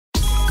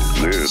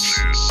This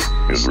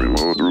is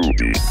Remote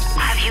Ruby.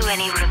 Have you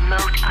any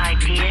remote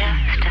idea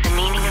as to the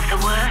meaning of the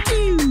word?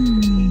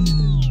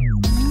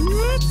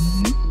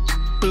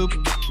 Boop.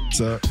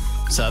 Sup?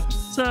 Sup?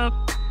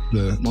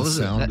 The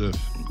sound of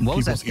what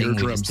was that people's thing we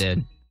eardrums just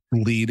did?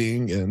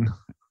 bleeding and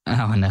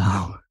Oh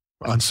no.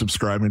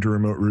 unsubscribing to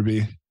Remote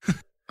Ruby.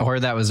 Or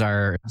that was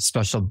our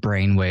special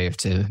brainwave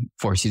to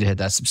force you to hit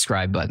that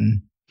subscribe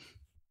button.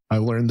 I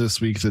learned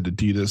this week that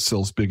Adidas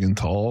sells big and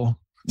tall.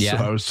 Yeah.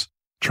 So I was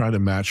trying to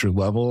match your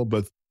level,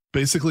 but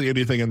basically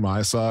anything in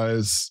my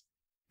size,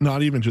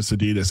 not even just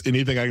Adidas,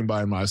 anything I can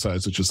buy in my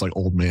size, it's just like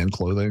old man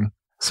clothing.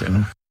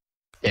 So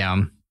Yeah.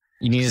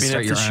 You need to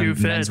start your shoe own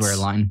fits. menswear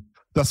line.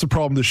 that's the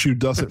problem. The shoe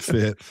doesn't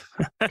fit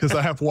because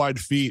I have wide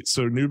feet.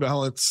 So New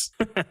Balance,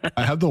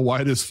 I have the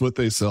widest foot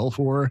they sell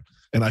for,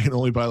 and I can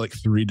only buy like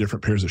 3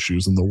 different pairs of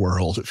shoes in the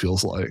world, it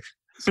feels like.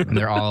 And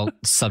they're all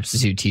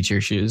substitute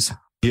teacher shoes.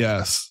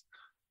 Yes.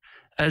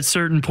 At a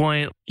certain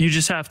point, you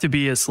just have to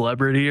be a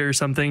celebrity or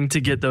something to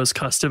get those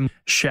custom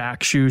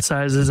Shaq shoe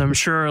sizes. I'm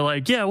sure,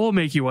 like, yeah, we'll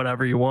make you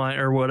whatever you want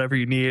or whatever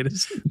you need.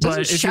 But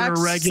Doesn't if you're a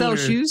Shaq regular,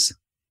 sell shoes?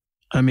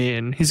 I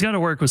mean, he's got to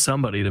work with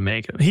somebody to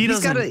make them. He's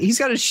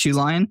got a shoe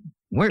line.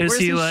 Where's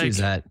he his like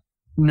shoes at?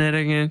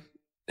 knitting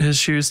his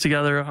shoes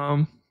together at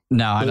home?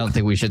 No, I don't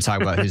think we should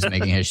talk about who's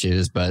making his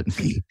shoes, but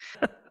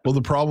Well,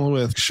 the problem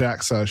with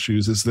Shaq size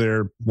shoes is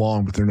they're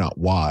long, but they're not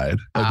wide.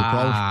 Like, the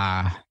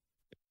problem,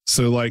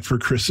 so like for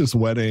Chris's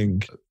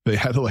wedding, they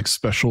had to like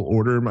special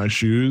order my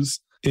shoes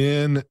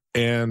in,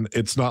 and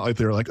it's not like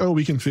they're like, oh,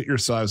 we can fit your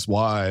size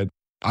wide.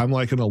 I'm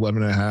like an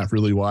 11 and a half,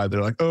 really wide.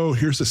 They're like, oh,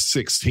 here's a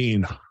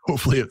 16.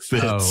 Hopefully it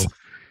fits. Oh.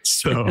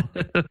 So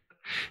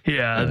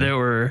Yeah, they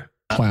were.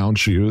 clown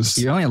shoes.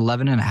 You're only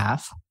 11 and a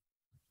half.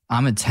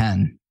 I'm a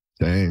 10.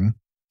 Dang.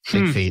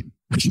 Big feet.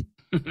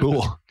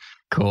 Cool.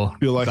 Cool.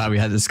 Feel like Glad we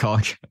had this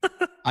call.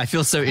 I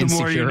feel so more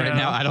insecure you right know.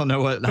 now. I don't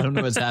know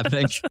what's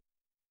happening.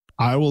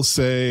 I will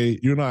say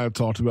you and I have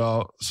talked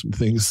about some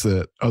things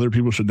that other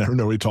people should never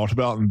know we talked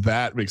about, and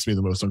that makes me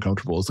the most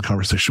uncomfortable is the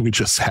conversation we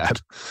just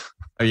had.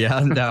 Oh, yeah,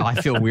 no, I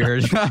feel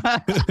weird.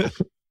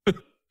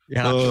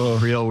 Yeah,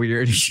 real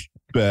weird.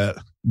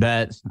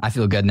 Bet. I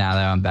feel good now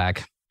that I'm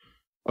back.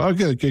 Oh,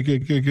 good.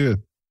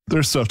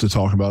 There's stuff to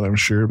talk about, I'm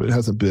sure, but it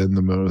hasn't been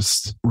the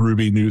most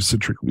Ruby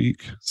news-centric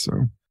week. So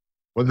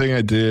one thing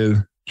I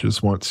did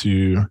just want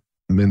to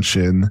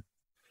mention,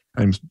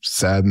 I'm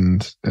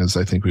saddened, as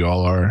I think we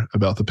all are,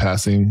 about the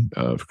passing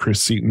of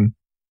Chris Seaton.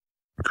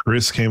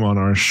 Chris came on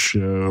our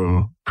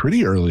show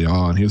pretty early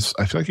on.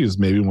 I feel like he was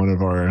maybe one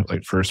of our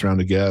like first round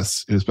of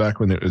guests. It was back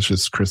when it was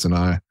just Chris and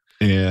I.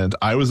 And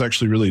I was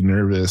actually really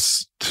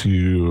nervous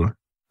to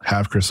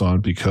have Chris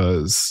on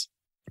because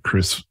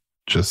Chris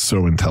just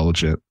so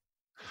intelligent.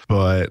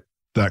 But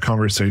that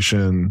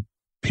conversation,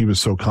 he was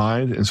so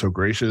kind and so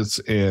gracious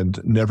and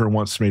never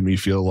once made me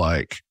feel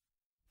like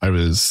I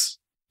was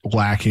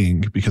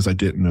lacking because I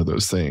didn't know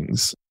those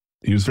things.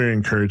 He was very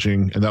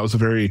encouraging, and that was a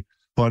very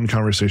fun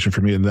conversation for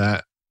me. And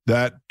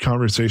that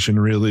conversation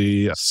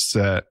really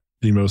set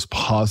the most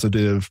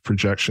positive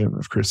projection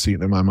of Chris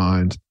Seaton in my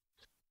mind.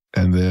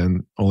 And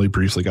then only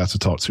briefly got to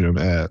talk to him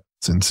at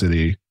Sin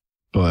City,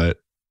 but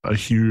a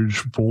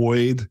huge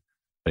void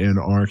in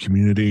our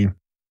community.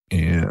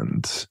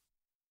 And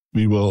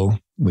we will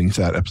link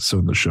that episode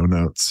in the show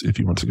notes if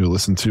you want to go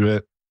listen to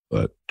it.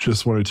 But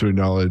just wanted to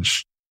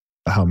acknowledge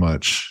how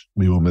much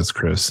we will miss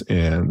Chris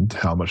and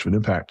how much of an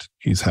impact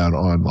he's had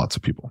on lots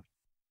of people.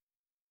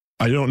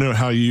 I don't know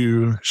how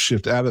you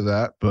shift out of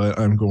that, but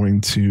I'm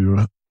going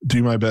to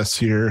do my best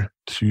here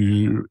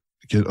to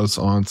get us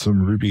on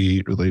some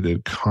Ruby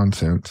related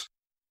content.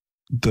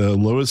 The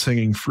lowest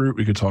hanging fruit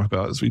we could talk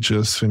about is we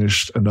just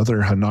finished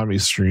another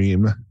Hanami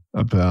stream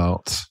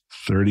about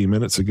 30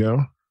 minutes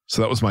ago.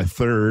 So that was my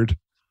third.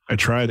 I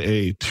tried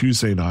a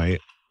Tuesday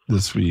night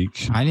this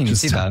week. I didn't even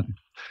see that.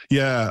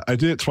 Yeah, I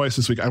did it twice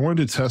this week. I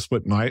wanted to test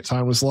what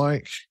nighttime was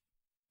like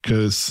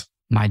because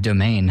My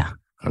domain.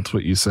 that's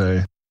what you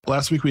say.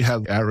 Last week we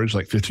had average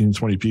like 15 to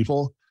 20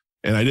 people,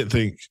 and I didn't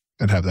think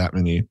I'd have that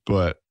many,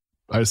 but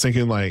I was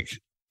thinking like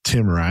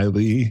Tim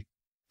Riley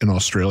in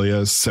Australia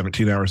is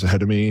 17 hours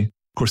ahead of me.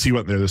 Of course, he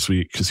went there this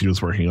week because he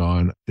was working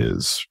on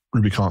his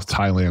RubyConf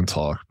Thailand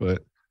talk,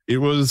 but it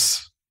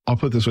was, I'll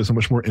put it this way, it's a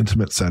much more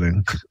intimate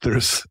setting.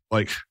 There's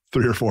like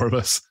 3 or 4 of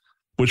us,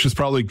 which is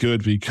probably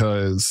good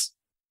because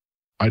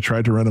I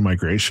tried to run a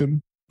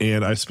migration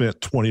and I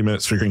spent 20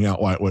 minutes figuring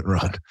out why it wouldn't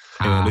run.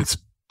 And it's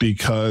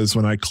because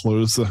when I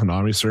close the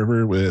Hanami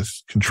server with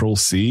Control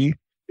C,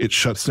 it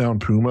shuts down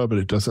Puma, but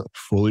it doesn't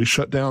fully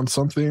shut down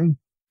something.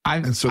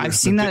 I've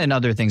seen that in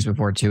other things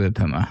before too with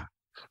Puma.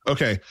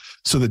 Okay.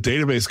 So the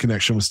database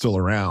connection was still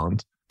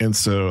around. And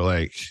so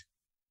like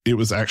it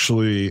was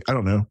actually, I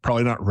don't know,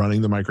 probably not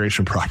running the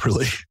migration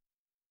properly.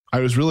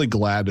 I was really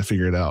glad to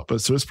figure it out.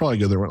 But so it's probably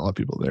good there weren't a lot of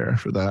people there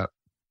for that.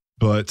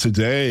 But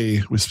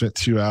today we spent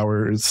 2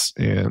 hours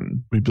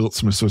and we built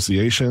some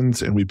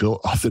associations and we built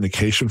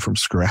authentication from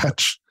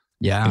scratch.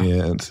 Yeah.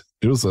 And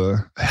it was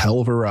a hell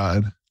of a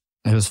ride.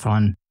 It was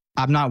fun.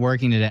 I'm not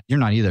working today. You're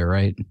not either,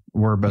 right?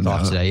 We're both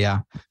off today.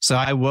 Yeah. So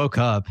I woke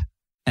up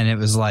and it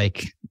was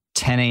like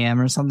 10 a.m.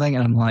 or something.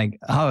 And I'm like,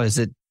 oh, is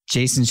it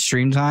Jason's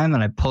stream time?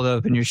 And I pulled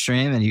open your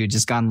stream and you had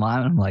just gone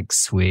live. And I'm like,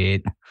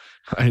 sweet.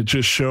 I had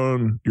just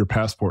shown your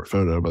passport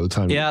photo by the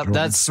time. Yeah,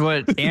 that's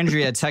what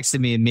Andrea texted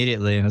me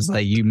immediately and was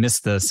like, you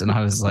missed this. And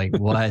I was like,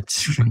 what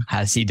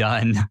has he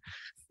done?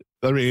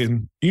 I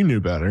mean, you knew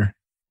better.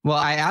 Well,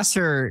 I asked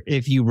her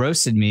if you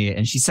roasted me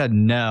and she said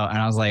no. And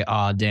I was like,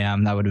 oh,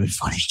 damn, that would have been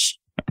funny.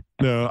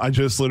 No, I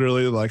just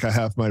literally like I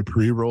have my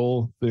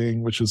pre-roll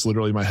thing, which is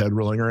literally my head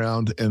rolling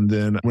around. And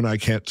then when I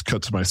can't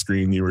cut to my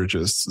screen, you were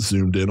just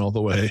zoomed in all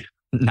the way.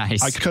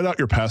 Nice. I cut out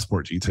your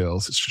passport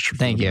details. It's just your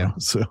Thank photo, you.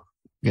 So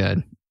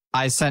Good.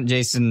 I sent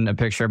Jason a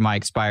picture of my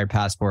expired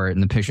passport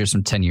and the picture's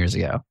from 10 years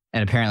ago.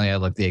 And apparently I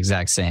look the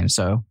exact same.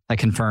 So that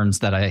confirms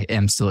that I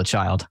am still a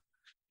child.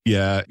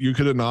 yeah, you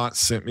could have not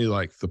sent me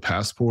like the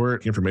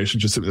passport information,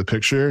 just sent me the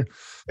picture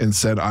and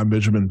said I'm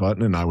Benjamin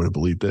Button, and I would have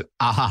believed it.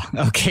 Aha.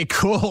 Okay,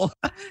 cool.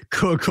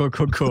 Cool.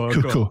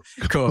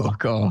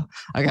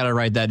 I got to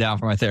write that down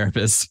for my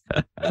therapist.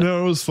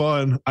 No, it was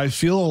fun. I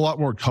feel a lot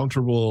more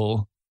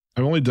comfortable.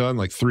 I've only done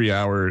like 3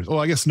 hours. Oh,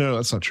 I guess no,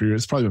 that's not true.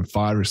 It's probably been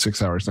 5 or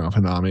 6 hours now of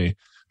Hanami.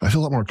 I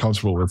feel a lot more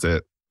comfortable with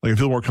it. Like I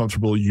feel more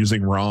comfortable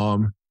using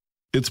ROM.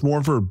 It's more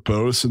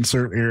verbose in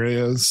certain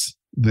areas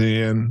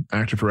than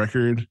Active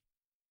Record.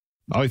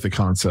 I like the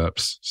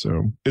concepts,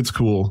 so it's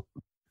cool.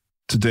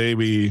 Today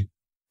we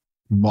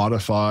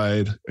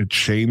modified a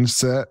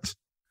Changeset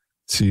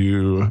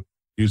to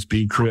use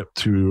bcrypt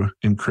to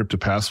encrypt a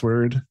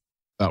password.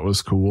 That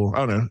was cool. I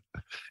don't know.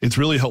 It's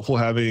really helpful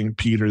having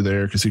Peter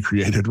there because he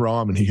created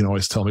ROM and he can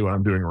always tell me what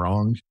I'm doing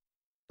wrong.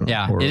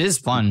 Yeah, it is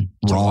fun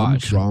to ROM,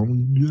 watch.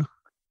 ROM.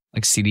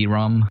 Like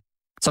CD-ROM.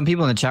 Some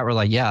people in the chat were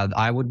like, yeah,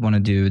 I would want to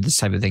do this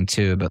type of thing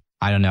too, but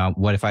I don't know.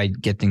 What if I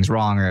get things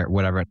wrong or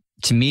whatever?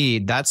 To me,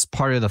 that's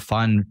part of the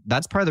fun.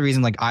 That's part of the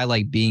reason like I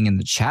like being in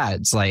the chat.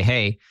 It's like,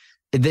 hey,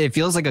 it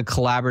feels like a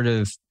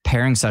collaborative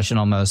pairing session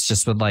almost,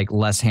 just with like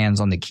less hands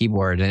on the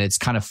keyboard. And it's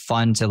kind of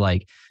fun to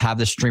like have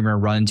the streamer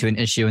run into an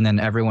issue and then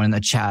everyone in the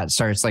chat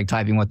starts like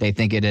typing what they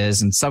think it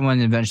is. And someone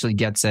eventually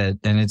gets it.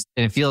 And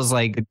it feels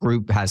like the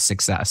group has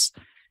success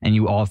and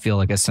you all feel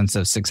like a sense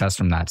of success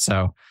from that.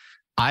 So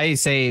I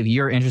say if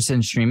you're interested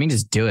in streaming,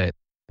 just do it.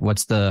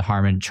 What's the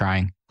harm in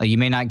trying? Like you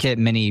may not get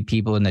many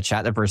people in the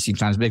chat the first few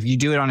times, but if you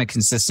do it on a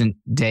consistent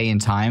day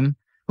and time,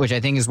 which I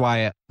think is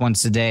why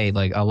once a day,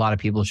 like a lot of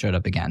people showed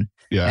up again.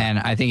 Yeah. And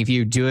I think if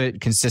you do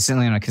it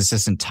consistently on a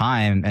consistent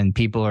time and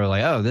people are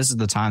like, oh, this is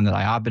the time that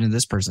I hop into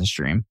this person's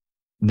stream,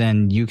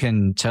 then you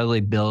can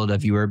totally build a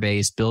viewer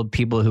base, build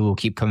people who will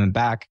keep coming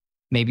back,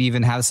 maybe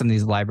even have some of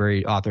these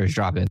library authors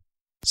drop in.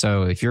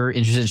 So if you're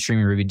interested in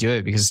streaming Ruby, do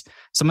it, because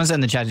someone said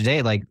in the chat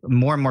today, like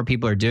more and more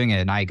people are doing it.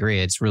 And I agree.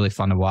 It's really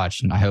fun to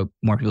watch. And I hope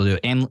more people do it.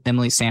 And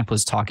Emily Samp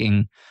was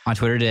talking on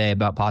Twitter today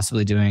about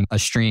possibly doing a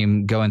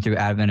stream going through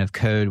Advent of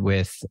Code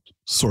with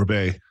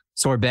Sorbet.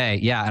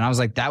 Yeah. And I was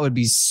like, that would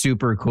be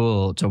super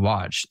cool to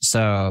watch.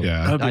 So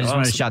Yeah. I just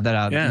want to shout that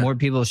out. Yeah. More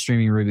people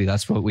streaming Ruby.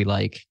 That's what we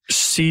like.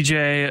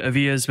 CJ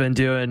Avilla has been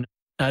doing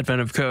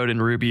Advent of Code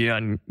and Ruby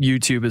on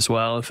YouTube as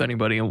well. If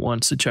anybody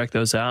wants to check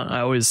those out,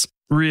 I always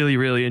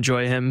really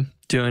enjoy him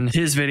doing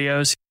his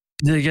videos.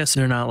 I guess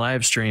they're not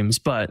live streams,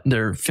 but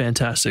they're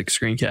fantastic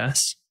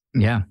screencasts.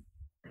 Yeah.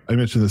 I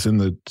mentioned this in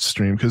the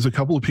stream because a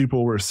couple of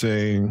people were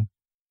saying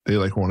they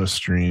like want to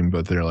stream,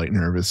 but they're like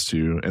nervous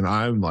too. And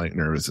I'm like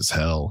nervous as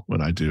hell when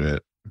I do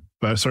it.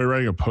 But I started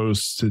writing a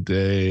post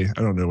today.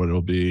 I don't know what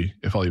it'll be,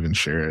 if I'll even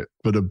share it,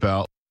 but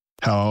about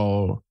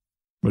how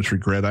much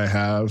regret I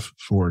have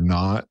for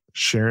not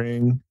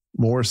sharing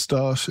more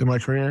stuff in my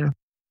career.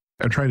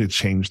 I'm trying to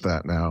change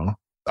that now.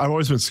 I've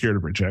always been scared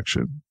of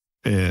rejection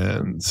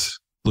and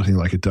looking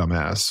like a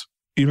dumbass,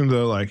 even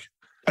though like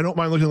I don't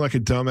mind looking like a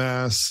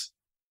dumbass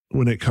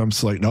when it comes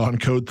to like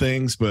non-code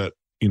things, but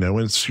you know,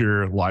 when it's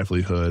your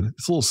livelihood,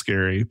 it's a little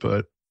scary.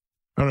 But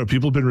I don't know,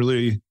 people have been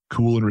really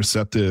cool and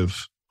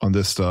receptive on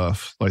this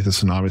stuff, like the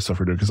Hanami stuff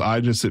we're doing, because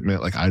I just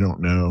admit like I don't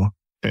know.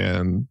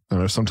 And I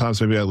don't know, sometimes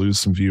maybe I lose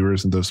some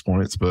viewers at those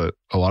points, but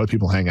a lot of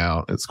people hang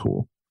out. It's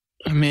cool.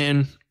 I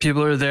mean,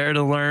 people are there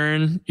to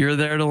learn. You're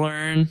there to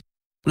learn.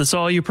 That's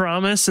all you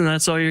promise, and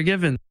that's all you're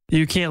given.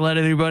 You can't let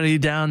anybody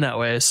down that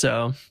way.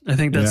 So I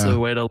think that's the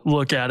way to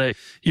look at it.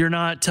 You're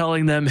not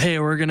telling them, hey,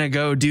 we're going to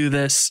go do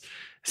this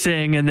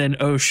thing, and then,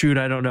 oh, shoot,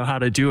 I don't know how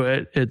to do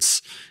it.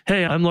 It's,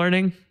 hey, I'm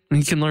learning.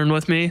 You can learn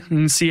with me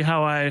and see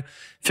how I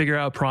figure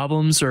out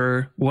problems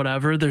or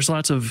whatever. There's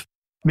lots of,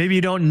 maybe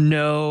you don't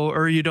know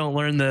or you don't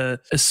learn the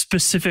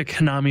specific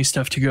Hanami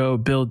stuff to go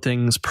build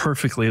things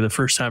perfectly the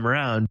first time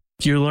around.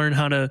 You learn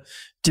how to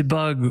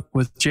debug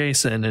with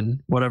Jason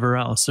and whatever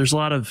else. There's a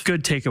lot of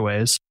good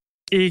takeaways.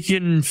 It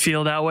can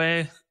feel that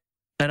way,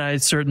 and I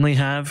certainly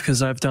have,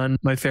 because I've done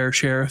my fair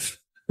share of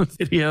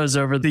videos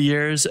over the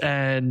years,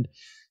 and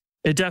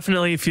it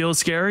definitely feels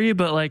scary.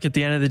 But like at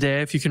the end of the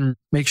day, if you can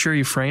make sure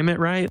you frame it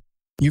right,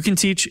 you can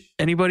teach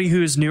anybody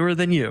who's newer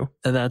than you,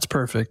 and that's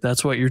perfect.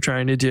 That's what you're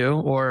trying to do.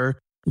 Or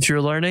if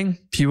you're learning,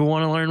 people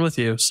want to learn with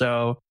you.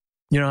 So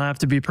you don't have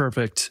to be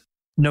perfect.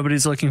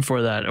 Nobody's looking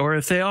for that. Or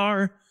if they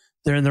are,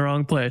 they're in the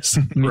wrong place.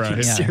 You Right.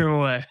 can steer them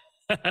away.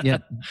 Yeah,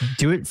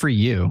 do it for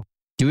you.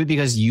 Do it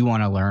because you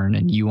want to learn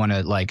and you want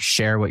to like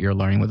share what you're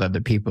learning with other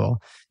people.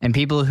 And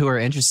people who are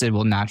interested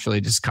will naturally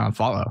just kind of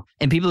follow.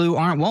 And people who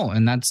aren't won't.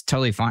 And that's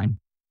totally fine.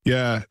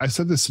 Yeah, I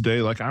said this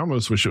today. Like, I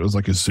almost wish it was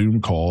like a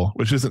Zoom call,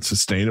 which isn't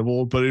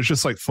sustainable, but it's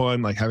just like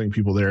fun, like having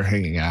people there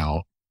hanging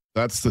out.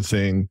 That's the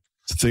thing.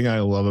 It's the thing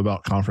I love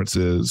about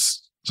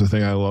conferences. It's the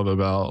thing I love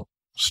about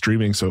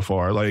streaming so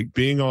far. Like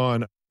being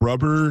on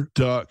Rubber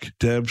Duck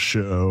Dev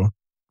Show.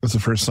 That's the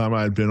first time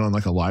I had been on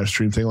like a live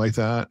stream thing like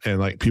that. And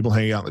like people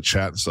hanging out in the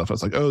chat and stuff. I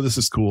was like, oh, this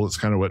is cool. It's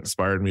kind of what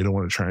inspired me to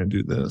want to try and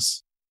do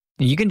this.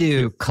 You can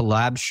do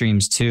collab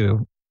streams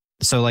too.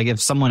 So like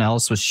if someone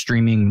else was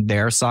streaming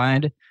their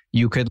side,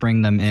 you could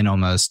bring them in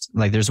almost.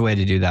 Like there's a way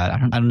to do that.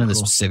 I don't know the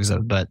specifics of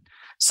it, but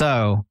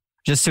so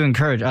just to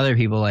encourage other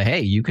people like, hey,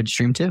 you could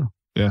stream too.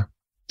 Yeah,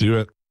 do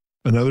it.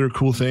 Another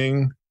cool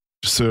thing.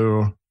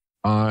 So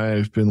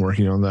I've been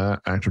working on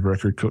that Active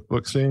Record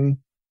Cookbook thing.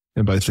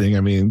 And by thing,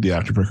 I mean the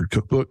Active Record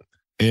Cookbook.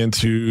 And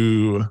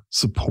to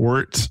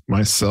support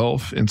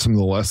myself in some of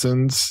the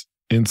lessons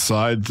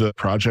inside the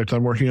project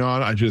I'm working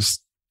on, I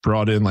just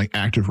brought in like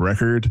Active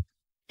Record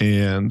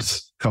and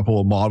a couple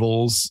of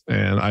models,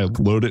 and I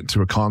load it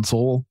into a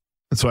console.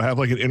 And so I have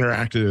like an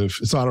interactive,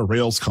 it's not a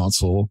Rails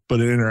console, but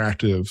an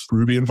interactive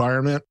Ruby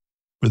environment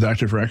with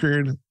Active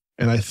Record.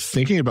 And I'm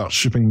thinking about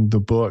shipping the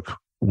book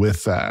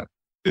with that.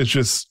 It's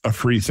just a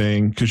free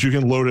thing because you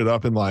can load it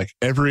up and like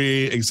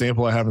every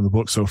example I have in the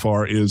book so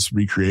far is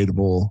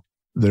recreatable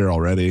there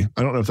already.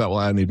 I don't know if that will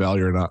add any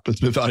value or not, but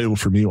it's been valuable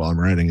for me while I'm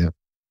writing it.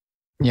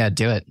 Yeah,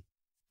 do it.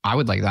 I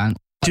would like that.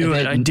 Do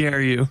it. I dare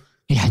you.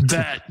 Yeah,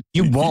 bet.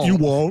 You won't. You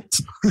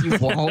won't. You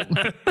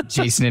won't.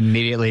 Jason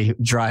immediately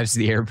drives to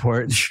the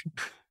airport.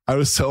 I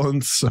was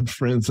telling some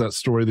friends that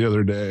story the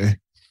other day,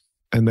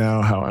 and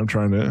now how I'm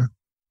trying to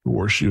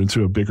coerce you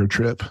into a bigger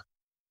trip.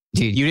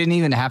 Dude, you didn't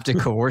even have to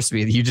coerce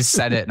me. You just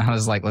said it, and I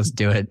was like, let's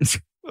do it.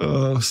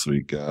 Oh,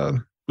 sweet God.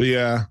 But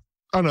yeah,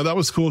 I don't know. That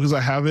was cool because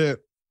I have it.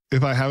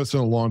 If I have, it's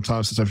been a long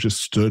time since I've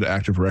just stood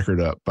Active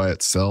Record up by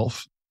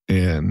itself.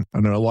 And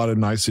I know a lot of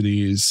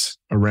niceties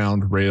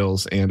around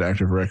Rails and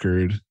Active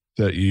Record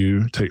that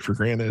you take for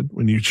granted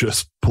when you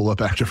just pull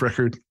up Active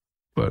Record.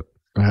 But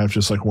I have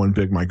just like one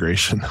big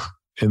migration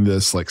in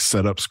this like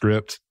setup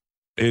script.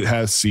 It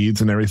has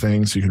seeds and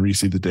everything, so you can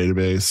reseed the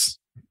database.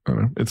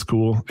 It's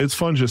cool. It's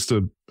fun just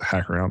to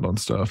hack around on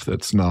stuff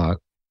that's not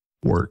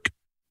work.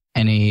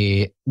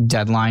 Any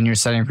deadline you're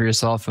setting for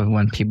yourself of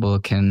when people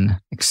can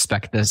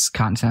expect this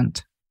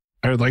content?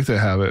 I would like to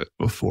have it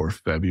before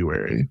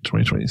February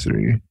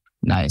 2023.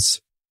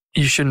 Nice.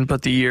 You shouldn't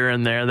put the year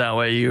in there. That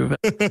way you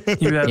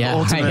have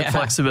ultimate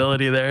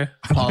flexibility there.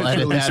 I'll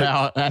edit that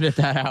out. Edit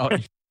that out.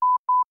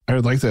 I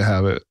would like to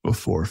have it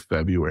before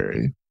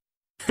February.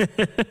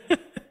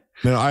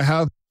 Now, I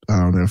have,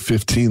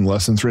 15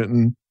 lessons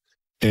written,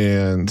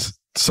 and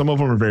some of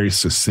them are very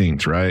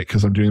succinct, right?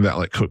 Because I'm doing that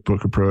like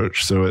cookbook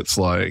approach. So it's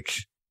like,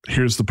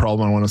 here's the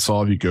problem I want to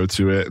solve. You go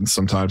to it. And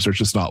sometimes there's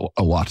just not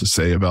a lot to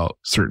say about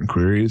certain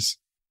queries.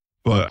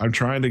 But I'm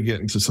trying to get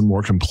into some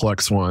more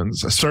complex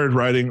ones. I started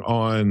writing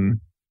on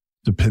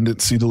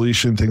dependency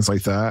deletion, things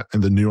like that,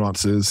 and the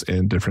nuances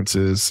and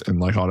differences, and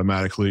like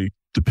automatically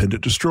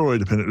dependent destroy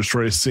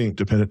async,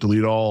 dependent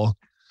delete all.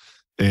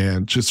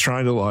 And just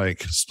trying to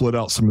like split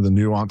out some of the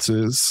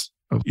nuances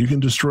of you can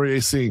destroy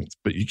async,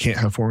 but you can't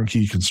have foreign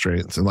key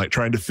constraints, and like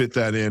trying to fit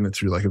that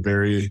into like a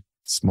very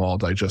small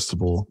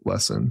digestible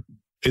lesson.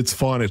 It's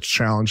fun. It's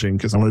challenging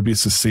because I want to be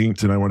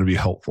succinct and I want to be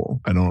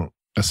helpful. I don't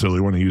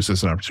necessarily want to use this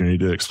as an opportunity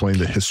to explain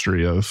the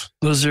history of.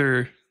 Those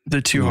are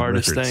the two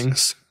hardest records.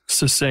 things: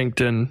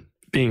 succinct and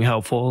being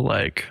helpful.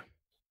 Like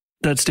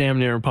that's damn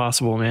near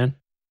impossible, man.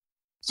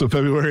 So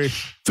February.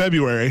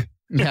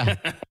 Yeah.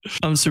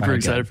 I'm super Very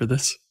excited good. for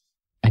this.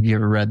 Have you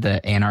ever read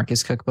the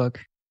Anarchist Cookbook?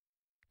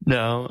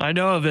 No, I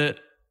know of it,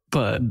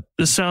 but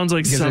this sounds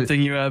like Because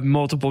something you have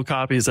multiple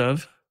copies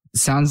of. It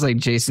sounds like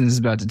Jason's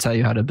about to tell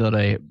you how to build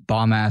a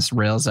bomb-ass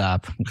Rails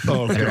app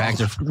Oh, with your God.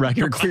 Active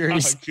Record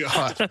queries. Oh,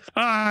 God.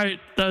 All right,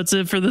 that's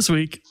it for this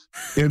week.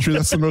 Andrew,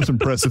 that's the most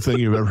impressive thing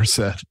you've ever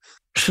said.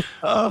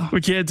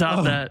 We can't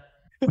top that.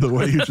 The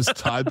way you just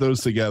tied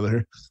those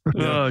together.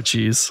 Oh,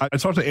 geez. I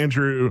talked to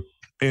Andrew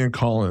and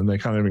Colin. They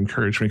kind of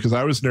encouraged me because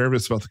I was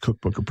nervous about the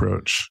cookbook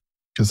approach,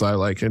 because I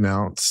like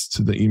announced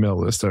to the email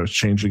list I was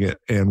changing it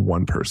and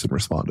one person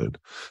responded.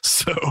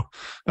 So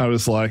I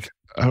was like,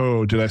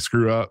 oh, did I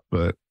screw up?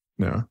 But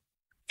no,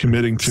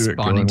 committing to it,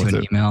 going Responding to with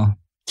an it. email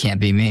can't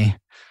be me.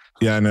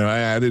 Yeah, no, I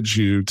added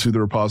you to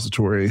the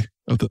repository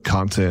of the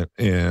content,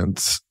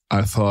 and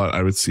I thought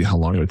I would see how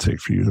long it would take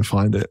for you to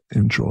find it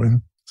and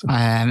join. I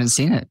haven't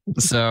seen it,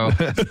 so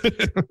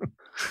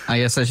I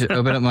guess I should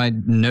open up my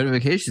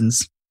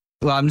notifications.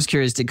 Well, I'm just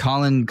curious, did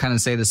Colin kind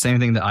of say the same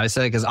thing that I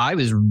said? Because I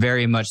was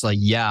very much like,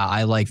 yeah,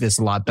 I like this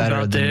a lot better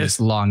About than this. this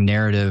long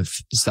narrative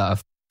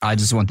stuff. I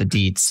just want the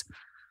deets.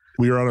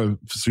 We were on a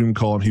Zoom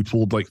call, and he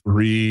pulled like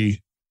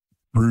 3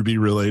 Ruby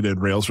related,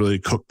 Rails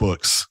related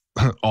cookbooks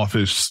off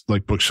his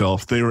like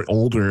bookshelf. They were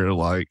older,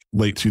 like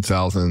late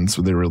 2000s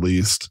when they were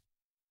released.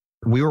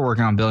 We were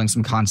working on building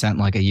some content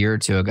like a year or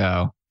two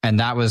ago, And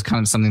that was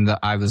kind of something that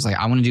I was like,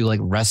 I want to do like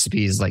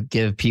recipes, like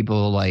give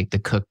people like the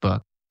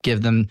cookbook,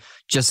 give them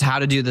just how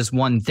to do this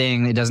one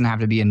thing. It doesn't have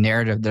to be a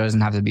narrative. There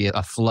doesn't have to be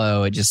a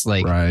flow. It just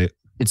like,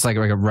 it's like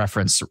a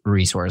reference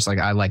resource. Like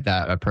I like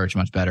that approach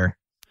much better.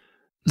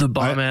 The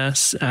bomb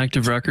ass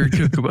Active Record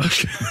Cookbook.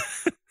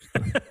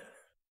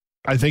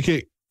 I think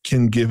it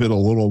can give it a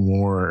little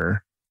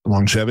more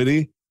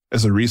longevity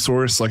as a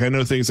resource. Like I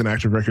know things in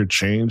Active Record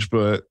change,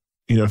 but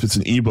you know, if it's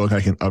an ebook,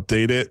 I can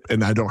update it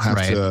and I don't have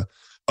to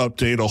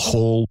update a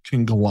whole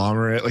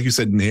conglomerate. Like you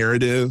said,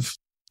 narrative.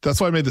 That's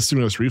why I made the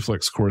Stimulus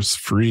Reflex course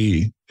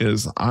free,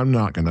 is I'm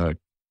not going to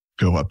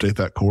go update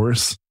that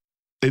course.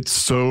 It's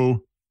so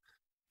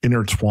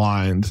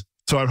intertwined.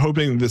 So I'm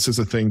hoping this is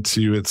a thing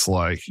too. It's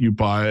like you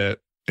buy it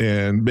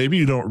and maybe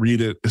you don't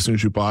read it as soon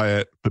as you buy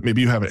it, but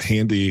maybe you have it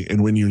handy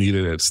and when you need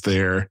it, it's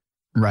there.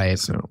 Right.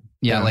 So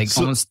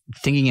almost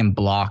thinking in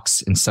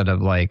blocks instead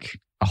of like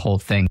a whole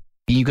thing.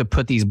 You could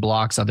put these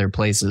blocks other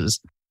places.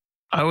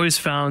 I always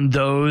found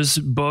those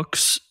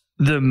books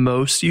the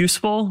most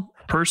useful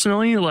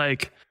personally,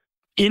 like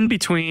in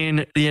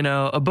between, you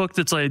know, a book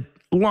that's like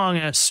long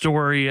ass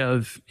story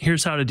of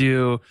here's how to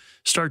do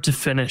start to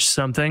finish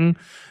something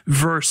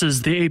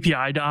versus the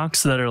API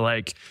docs that are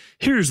like,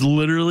 here's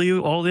literally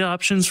all the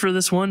options for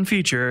this one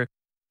feature.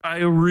 I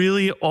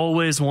really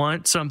always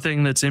want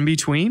something that's in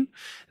between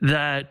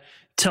that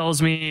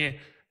tells me,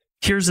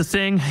 here's the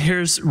thing,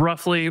 here's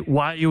roughly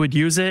why you would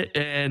use it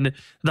and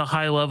the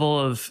high level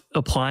of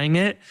applying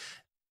it.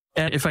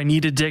 And if I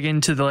need to dig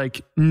into the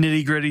like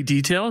nitty gritty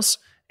details,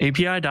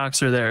 API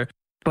docs are there,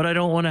 but I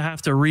don't want to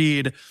have to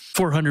read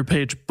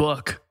 400-page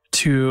book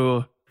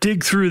to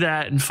dig through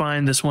that and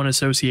find this one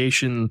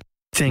association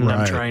thing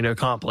I'm trying to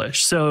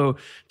accomplish. So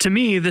to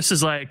me, this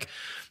is like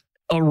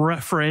a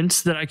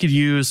reference that I could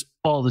use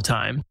all the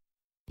time.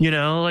 You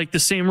know, like the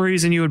same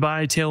reason you would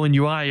buy Tailwind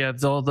UI, you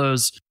have all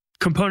those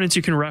components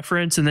you can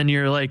reference, and then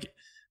you're like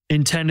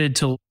intended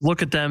to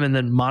look at them and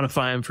then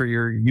modify them for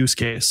your use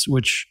case,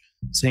 which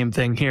same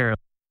thing here.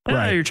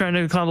 You're trying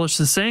to accomplish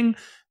this thing.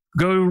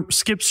 Go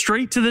skip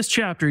straight to this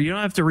chapter. You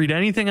don't have to read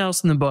anything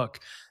else in the book.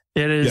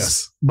 It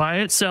is by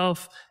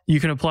itself. You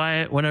can apply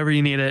it whenever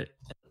you need it.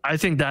 I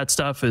think that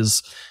stuff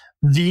is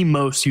the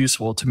most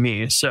useful to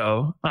me.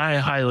 So I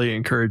highly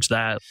encourage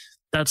that.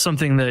 That's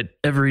something that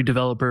every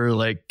developer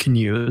like can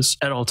use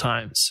at all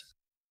times.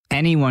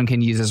 Anyone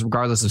can use this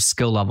regardless of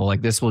skill level.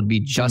 Like this would be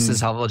just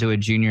as helpful to a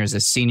junior as a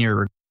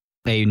senior.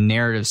 A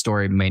narrative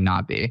story may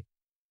not be.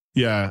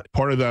 Yeah.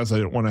 Part of that is I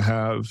don't want to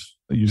have,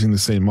 using the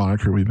same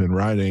moniker we've been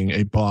writing,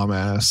 a bomb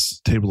ass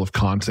table of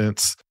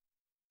contents.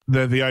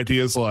 The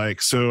idea is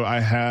like, so I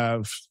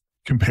have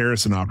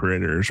comparison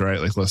operators, right?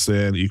 Like less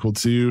than, equal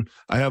to.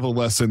 I have a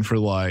lesson for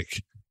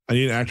like, I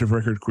need an active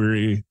record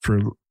query for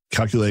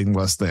calculating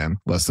less than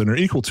or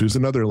equal to is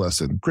another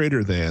lesson.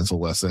 Greater than is a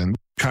lesson.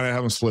 Kind of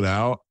have them split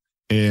out.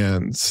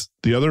 And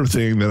the other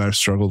thing that I've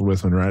struggled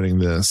with when writing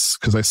this,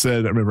 because I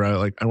remember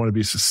I want to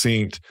be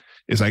succinct,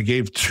 is I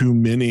gave too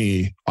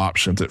many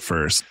options at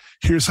first.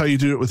 Here's how you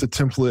do it with a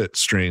template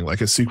string, like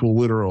a SQL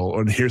literal,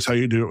 and here's how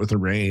you do it with a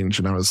range.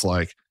 And I was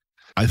like,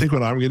 I think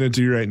what I'm going to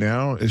do right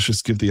now is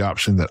just give the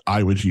option that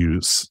I would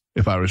use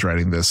if I was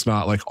writing this,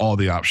 not like all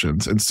the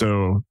options. And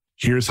so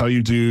here's how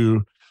you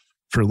do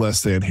for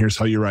less than, here's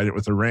how you write it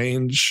with a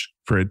range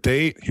for a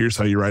date. Here's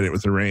how you write it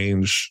with a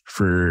range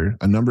for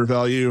a number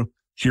value.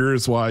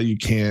 Here's why you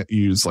can't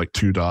use like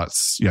 2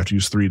 dots. You have to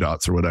use 3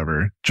 dots or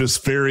whatever.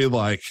 Just very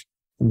like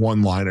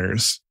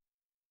one-liners.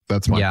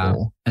 That's my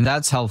goal. And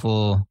that's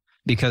helpful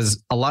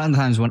because a lot of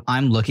times when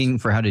I'm looking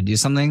for how to do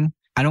something,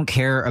 I don't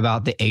care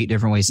about the 8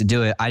 different ways to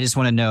do it. I just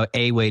want to know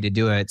a way to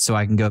do it so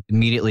I can go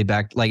immediately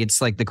back. Like it's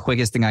like the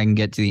quickest thing I can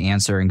get to the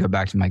answer and go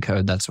back to my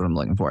code. That's what I'm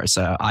looking for.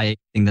 So I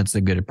think that's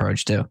a good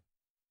approach too.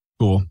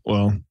 Cool.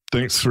 Well,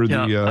 thanks for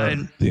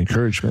the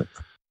encouragement.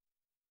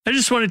 I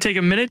just want to take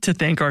a minute to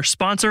thank our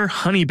sponsor,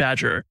 Honey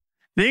Badger.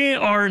 They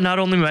are not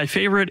only my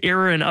favorite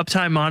error and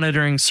uptime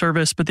monitoring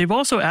service, but they've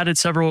also added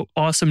several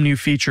awesome new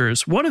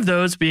features. One of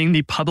those being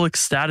the public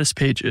status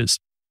pages.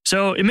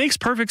 So it makes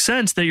perfect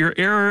sense that your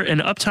error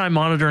and uptime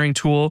monitoring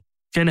tool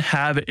can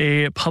have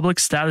a public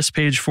status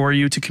page for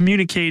you to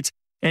communicate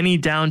any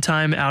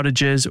downtime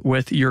outages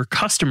with your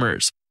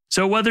customers.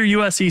 So whether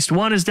US East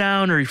 1 is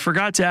down or you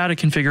forgot to add a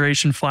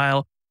configuration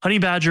file, Honey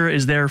Badger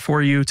is there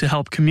for you to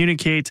help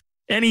communicate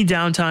any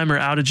downtime or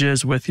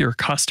outages with your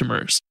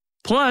customers.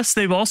 Plus,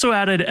 they've also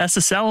added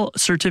SSL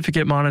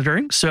certificate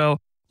monitoring. So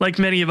like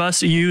many of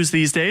us use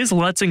these days,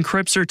 Let's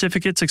Encrypt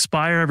certificates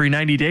expire every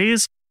 90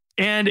 days.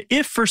 And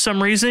if for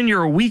some reason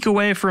you're a week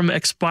away from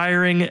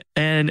expiring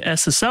an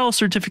SSL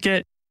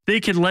certificate, they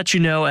can let you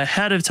know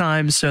ahead of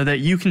time so that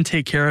you can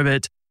take care of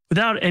it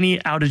without any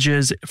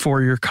outages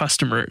for your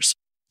customers.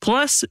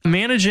 Plus,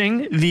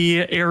 managing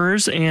the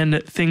errors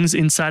and things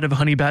inside of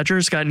Honey Badger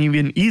has gotten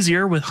even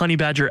easier with Honey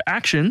Badger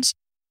Actions,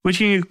 which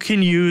you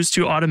can use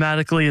to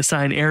automatically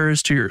assign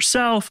errors to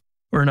yourself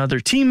or another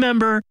team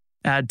member,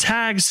 add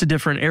tags to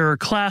different error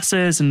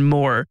classes, and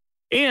more.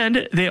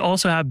 And they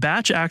also have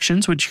batch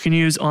actions, which you can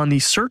use on the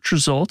search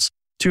results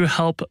to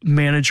help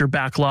manage your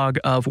backlog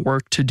of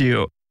work to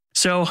do.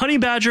 So Honey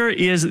Badger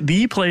is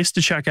the place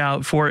to check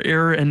out for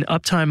error and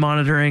uptime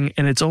monitoring,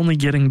 and it's only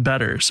getting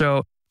better.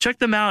 So check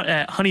them out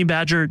at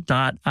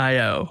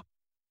honeybadger.io.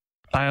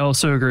 I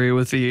also agree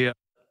with the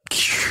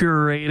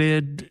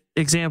curated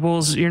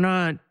examples. You're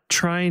not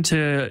trying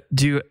to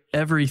do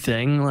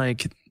everything.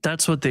 Like,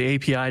 that's what the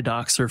API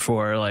docs are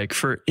for, like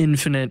for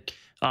infinite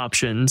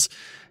options.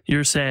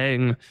 You're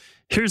saying,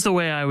 here's the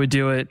way I would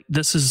do it.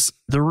 This is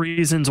the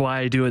reasons why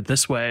I do it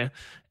this way.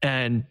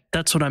 And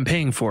that's what I'm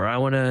paying for. I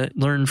want to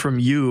learn from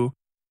you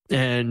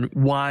and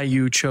why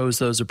you chose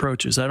those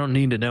approaches. I don't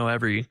need to know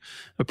every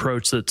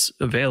approach that's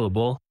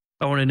available.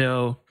 I want to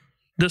know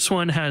this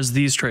one has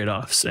these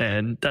trade-offs,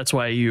 and that's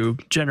why you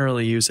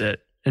generally use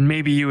it. And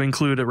maybe you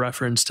include a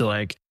reference to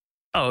like,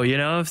 oh,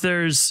 if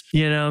there's,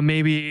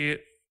 maybe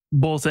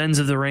both ends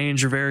of the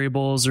range are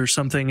variables or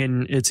something,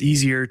 and it's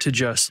easier to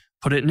just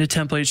put it in a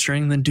template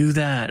string than do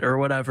that or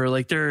whatever.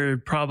 Like, there are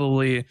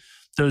probably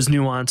those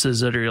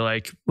nuances that are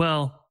like,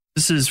 well,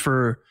 this is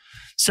for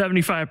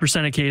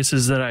 75% of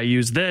cases that I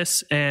use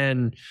this,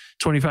 and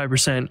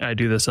 25% I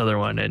do this other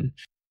one. And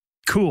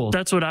cool.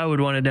 That's what I would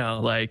want to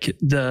know. Like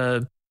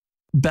the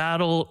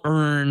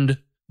battle-earned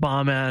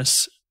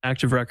bomb-ass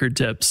Active Record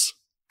tips.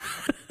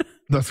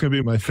 That's going to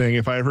be my thing.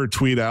 If I ever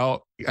tweet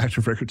out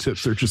Active Record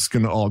tips, they're just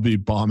going to all be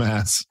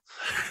bomb-ass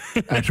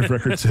Active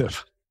Record tip.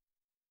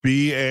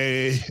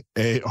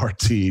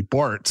 B-A-A-R-T.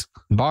 Bart.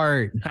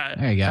 There you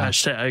go.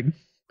 Hashtag.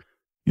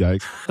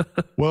 Yikes.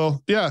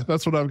 Well, yeah,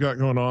 that's what I've got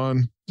going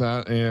on.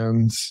 That,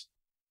 and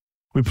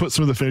we put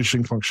some of the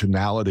finishing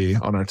functionality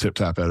on our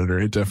Tiptap editor.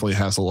 It definitely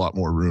has a lot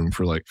more room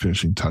for like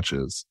finishing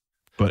touches,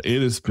 but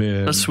it has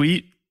been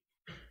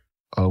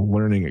a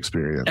learning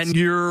experience. And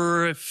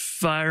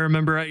if I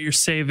remember right, you're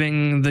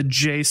saving the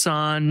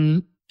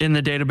JSON in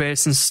the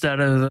database instead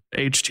of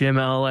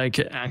HTML, like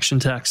action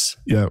text.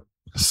 Yeah.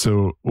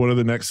 So one of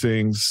the next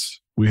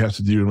things we have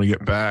to do when we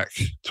get back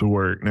to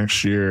work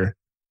next year,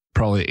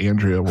 probably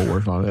Andrea will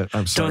work on it.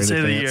 I'm sorry. Don't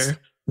say the year.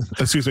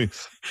 Excuse me.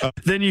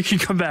 Then you can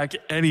come back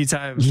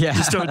anytime. Yeah.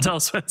 Just don't tell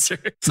Spencer.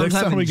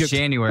 Sometime in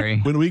January.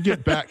 When we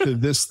get back to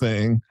this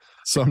thing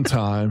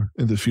sometime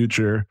in the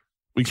future,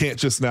 we can't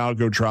just now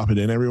go drop it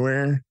in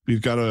everywhere.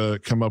 We've got to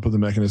come up with a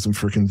mechanism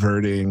for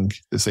converting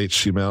this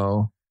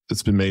HTML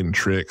that's been made in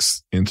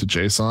Trix into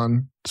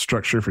JSON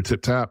structure for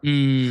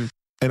Tiptap.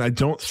 And I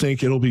don't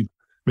think it'll be,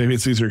 maybe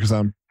it's easier because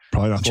I'm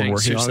probably not the one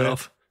working on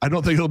it. I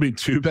don't think it'll be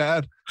too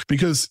bad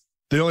because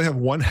they only have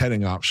one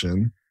heading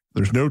option.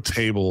 There's no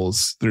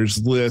tables.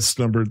 There's lists,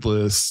 numbered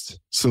lists.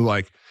 So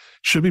like,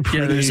 should be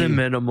pretty. Yeah, there's a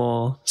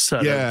minimal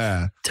set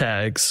of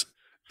tags.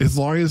 As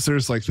long as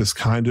there's like this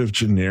kind of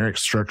generic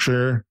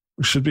structure,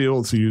 we should be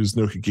able to use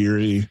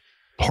Nokogiri,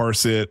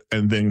 parse it,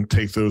 and then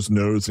take those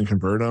nodes and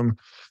convert them.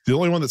 The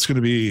only one that's going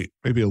to be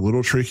maybe a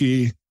little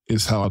tricky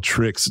is how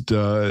Trix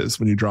does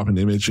when you drop an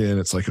image in.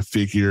 It's like a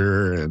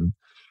figure and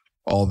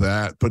all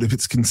that. But if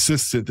it's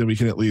consistent, then we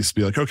can at least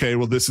be like, okay,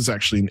 well, this is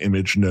actually an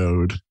image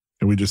node,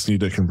 and we just need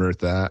to convert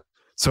that.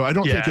 So I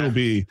don't think it'll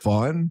be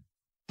fun,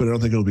 but I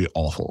don't think it'll be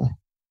awful.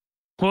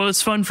 Well,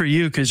 it's fun for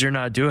you because you're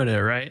not doing it,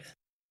 right?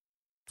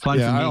 Fun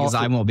for me because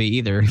I won't be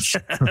either.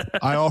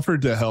 I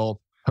offered to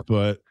help,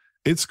 but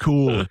it's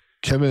cool.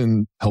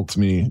 Kevin helped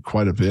me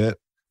quite a bit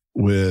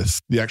with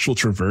the actual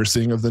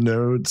traversing of the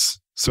nodes.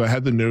 So I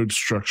had the node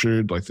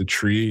structured like the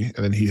tree,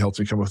 and then he helped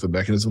me come up with a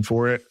mechanism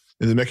for it.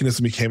 And the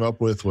mechanism he came up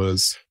with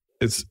was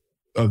it's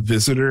a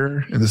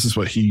visitor, and this is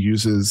what he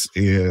uses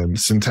in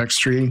syntax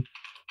tree.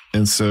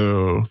 And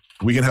so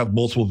we can have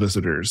multiple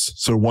visitors.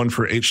 So one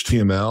for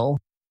HTML.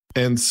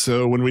 And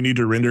so when we need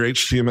to render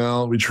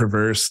HTML, we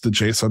traverse the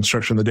JSON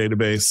structure in the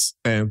database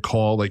and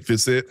call like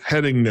visit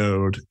heading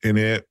node, and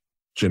it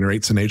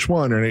generates an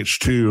H1 or an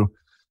H2.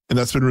 And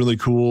that's been really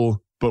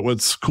cool. But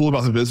what's cool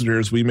about the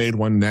visitors, we made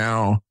one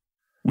now.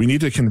 We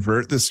need to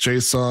convert this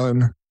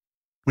JSON.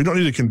 We don't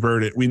need to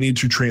convert it. We need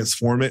to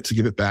transform it to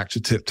give it back to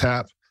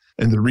Tiptap.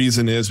 And the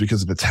reason is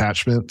because of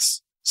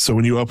attachments. So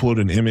when you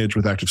upload an image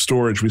with active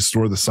storage, we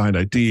store the signed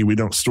ID. We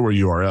don't store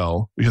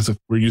URL because if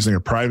we're using a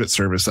private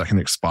service that can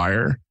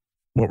expire.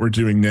 What we're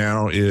doing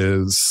now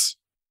is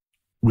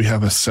we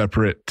have a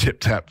separate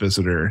Tiptap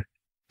visitor,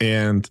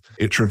 and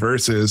it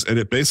traverses, and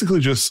it basically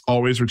just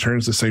always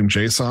returns the same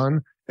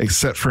JSON,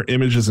 except for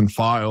images and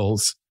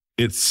files.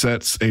 It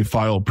sets a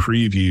file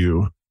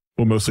preview,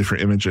 well, mostly for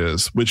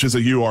images, which is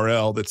a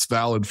URL that's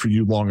valid for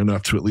you long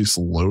enough to at least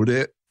load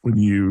it when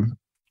you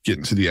get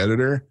into the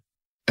editor.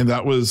 And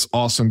that was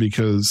awesome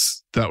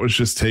because that was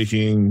just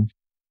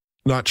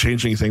not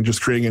changing anything,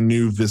 just creating a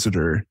new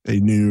visitor, a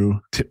new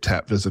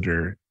Tiptap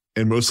visitor,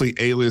 and mostly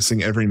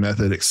aliasing every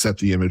method except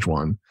the image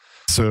one.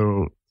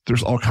 So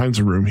there's all kinds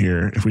of room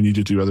here. If we need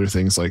to do other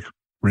things like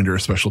render a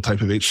special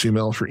type of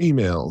HTML for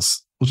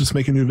emails, we'll just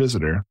make a new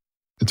visitor.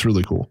 It's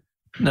really cool.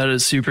 That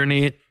is super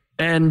neat.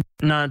 And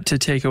not to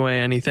take away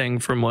anything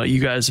from what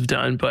you guys have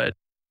done, but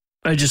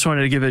I just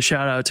wanted to give a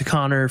shout out to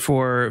Konnor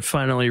for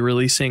finally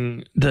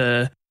releasing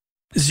the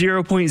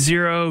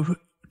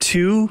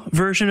 0.02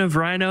 version of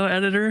Rhino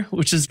Editor,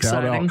 which is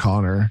exciting. Shout out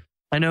Konnor.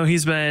 I know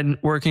he's been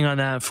working on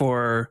that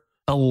for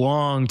a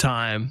long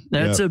time.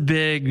 That's a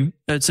big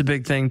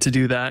thing to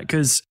do that,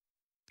 because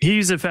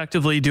he's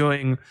effectively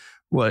doing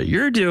what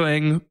you're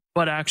doing,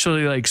 but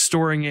actually like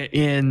storing it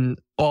in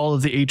all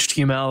of the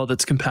HTML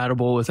that's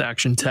compatible with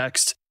action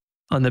text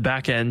on the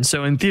back end.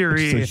 So in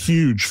theory, it's a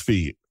huge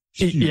feat.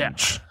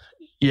 Huge.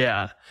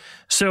 Yeah.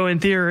 So in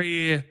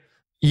theory,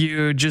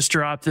 you just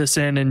drop this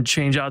in and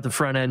change out the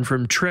front end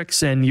from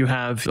tricks, and you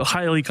have a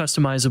highly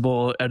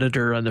customizable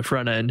editor on the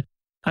front end.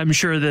 I'm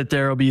sure that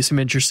there will be some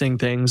interesting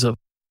things of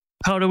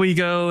how do we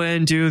go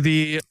and do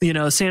the,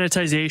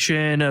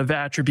 sanitization of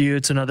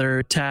attributes and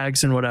other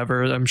tags and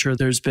whatever. I'm sure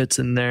there's bits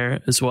in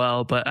there as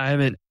well, but I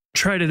haven't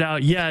tried it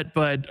out yet,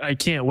 but I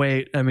can't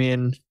wait. I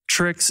mean,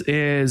 Tricks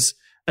is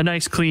a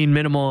nice, clean,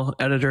 minimal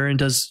editor and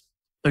does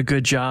a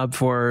good job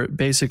for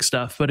basic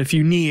stuff. But if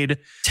you need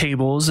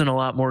tables and a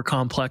lot more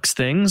complex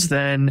things,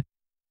 then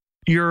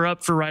you're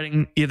up for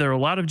writing either a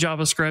lot of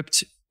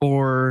JavaScript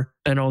or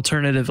an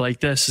alternative like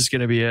this is going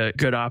to be a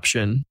good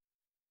option.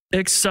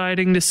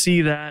 Exciting to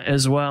see that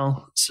as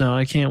well. So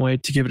I can't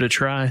wait to give it a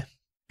try.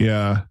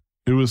 Yeah,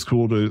 it was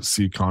cool to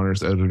see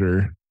Konnor's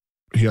editor.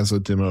 He has a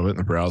demo of it in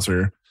the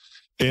browser.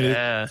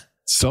 And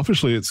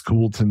selfishly, it's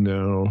cool to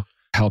know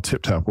how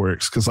Tiptap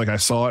works, because like I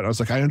saw it, I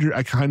was like,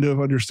 I kind of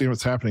understand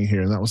what's happening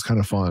here, and that was kind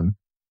of fun.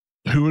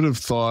 Who would have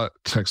thought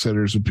text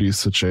editors would be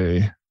such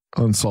a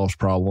unsolved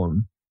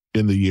problem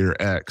in the year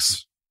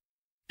X?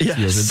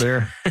 Yes.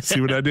 There. See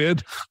what I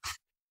did?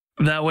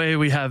 That way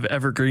we have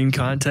evergreen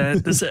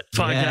content. This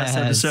podcast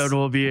episode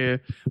will be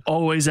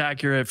always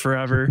accurate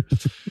forever,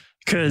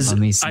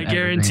 because I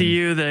guarantee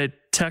you that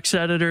text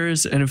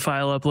editors and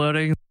file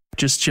uploading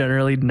just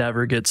generally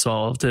never get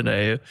solved in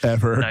a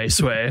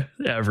nice way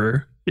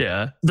ever.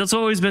 Yeah. That's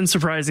always been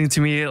surprising to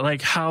me,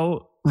 like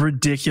how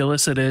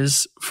ridiculous it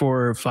is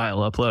for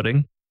file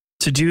uploading.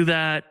 To do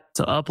that,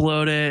 to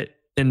upload it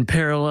in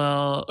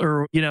parallel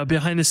or,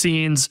 behind the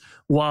scenes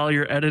while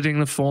you're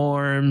editing the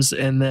forms,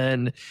 and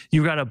then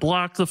you got to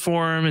block the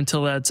form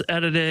until that's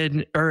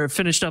edited or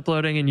finished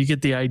uploading and you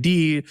get the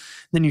ID,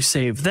 then you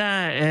save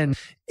that. And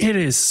it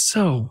is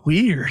so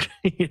weird,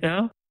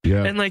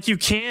 Yeah. And like you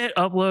can't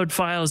upload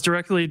files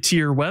directly to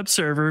your web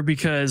server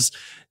because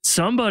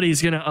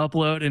somebody's going to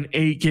upload an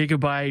 8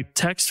 gigabyte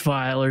text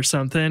file or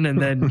something,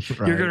 and then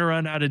right. You're going to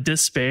run out of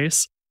disk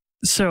space.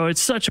 So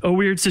it's such a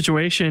weird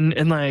situation.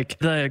 And like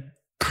the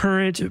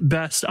current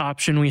best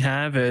option we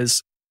have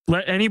is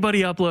let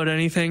anybody upload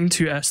anything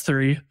to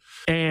S3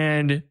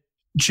 and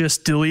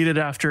just delete it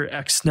after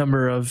X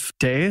number of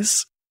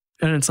days.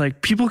 And it's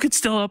like people could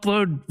still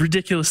upload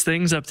ridiculous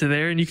things up to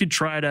there, and you could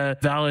try to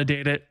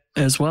validate it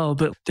as well,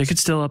 but they could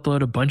still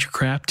upload a bunch of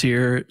crap to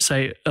your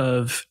site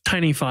of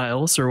tiny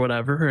files or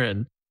whatever.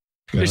 And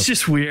it's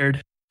just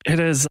weird. It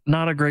is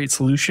not a great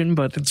solution,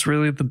 but it's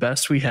really the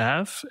best we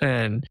have.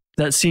 And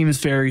that seems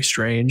very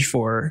strange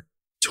for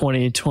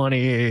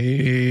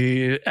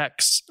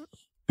 2020X.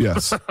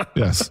 Yes.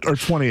 Or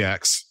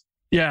 20X.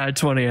 Yeah,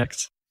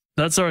 20X.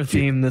 That's our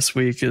theme this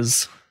week,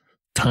 is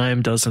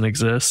time doesn't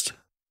exist.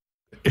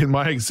 In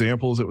my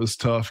examples, it was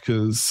tough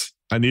because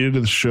I needed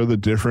to show the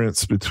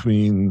difference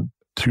between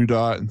 2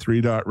 dot and 3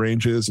 dot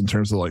ranges in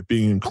terms of like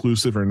being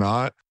inclusive or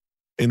not.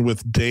 And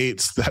with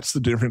dates, that's the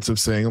difference of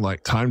saying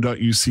like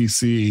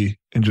time.ucc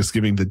and just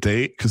giving the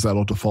date, because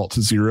that'll default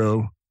to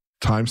 0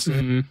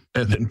 timestamp,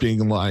 and then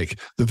being like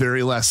the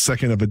very last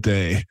second of a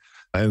day.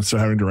 And so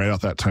having to write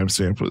out that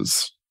timestamp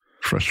was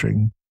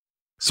frustrating.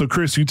 So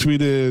Chris, you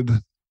tweeted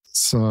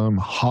some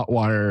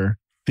Hotwire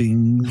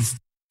things.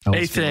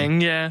 A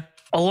thing, yeah.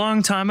 A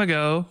long time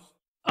ago,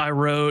 I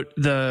wrote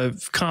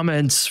the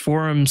comments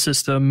forum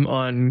system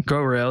on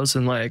GoRails,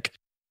 and like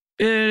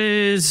it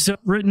is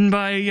written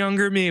by a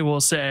younger me,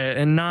 we'll say,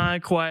 and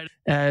not quite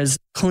as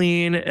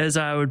clean as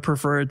I would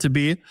prefer it to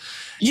be.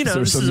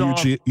 This is all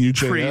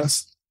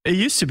UJS. It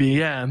used to be,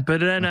 yeah.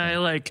 But then I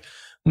like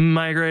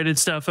migrated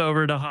stuff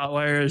over to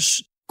Hotwire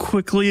as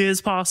quickly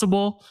as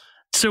possible.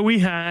 So we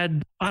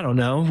had, I don't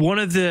know,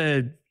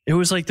 it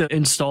was like the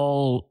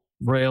install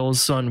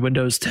Rails on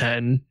Windows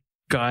 10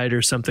 guide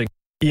or something.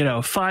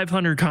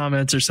 500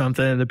 comments or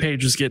something, and the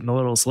page was getting a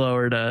little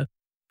slower to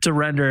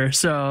render.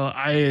 So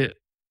I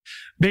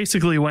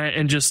basically went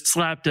and just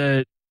slapped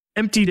a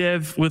empty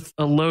div with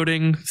a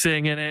loading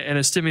thing in it and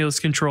a stimulus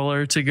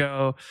controller to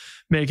go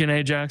make an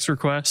AJAX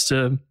request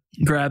to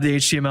grab the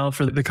HTML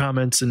for the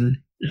comments and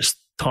just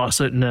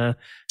toss it in a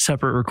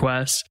separate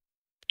request.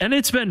 And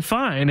it's been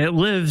fine. It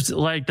lived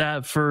like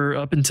that for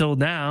up until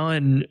now.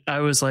 And I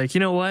was like, you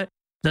know what?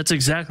 That's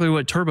exactly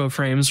what turbo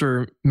frames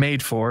were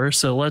made for.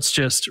 So let's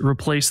just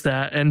replace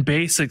that. And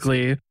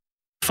basically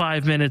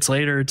 5 minutes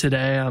later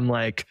today, I'm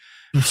like,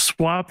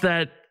 swap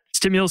that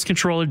stimulus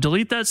controller,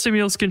 delete that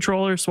stimulus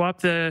controller,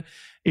 swap the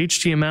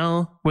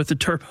HTML with the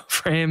turbo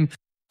frame,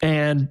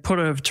 and put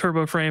a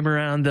turbo frame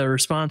around the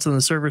response on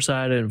the server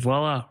side, and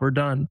voila, we're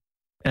done.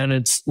 And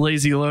it's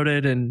lazy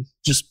loaded and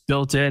just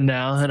built in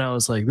now. And I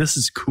was like, this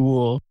is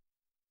cool.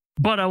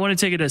 But I want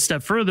to take it a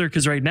step further,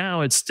 because right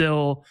now it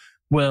still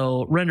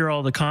will render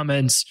all the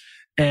comments,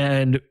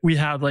 and we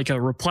have like a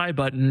reply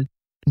button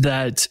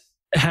that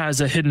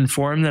has a hidden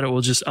form that it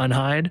will just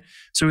unhide.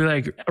 So we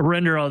like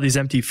render all these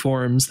empty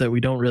forms that we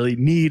don't really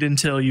need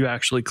until you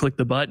actually click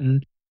the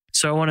button.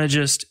 So I want to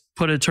just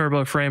put a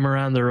turbo frame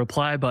around the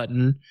reply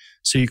button.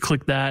 So you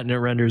click that and it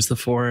renders the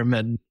form,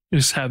 and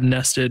just have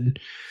nested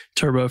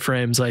turbo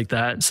frames like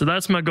that. So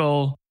that's my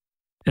goal,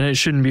 and it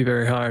shouldn't be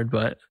very hard,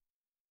 but.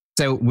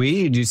 So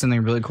we do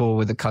something really cool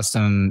with the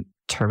custom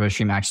turbo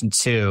stream action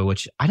too,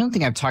 which I don't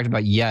think I've talked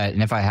about yet.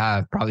 And if I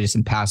have, probably just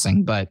in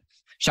passing, but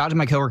shout out to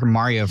my coworker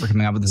Mario for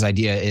coming up with this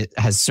idea. It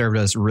has served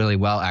us really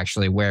well,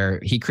 actually, where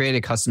he created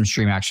a custom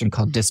stream action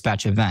called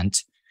dispatch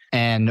event.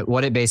 And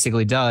what it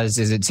basically does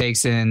is it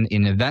takes in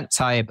an event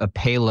type, a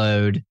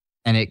payload,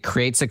 and it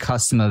creates a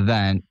custom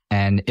event.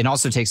 And it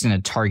also takes in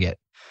a target.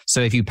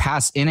 So if you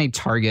pass in a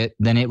target,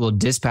 then it will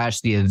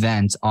dispatch the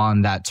event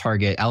on that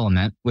target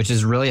element, which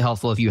is really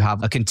helpful if you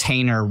have a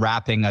container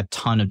wrapping a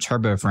ton of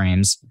turbo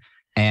frames,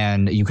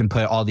 and you can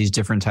put all these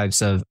different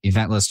types of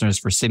event listeners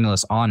for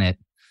stimulus on it.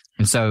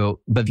 And so,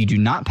 but if you do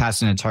not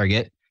pass in a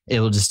target, it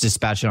will just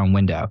dispatch it on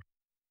window.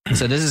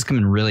 So this is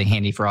coming really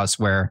handy for us,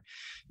 where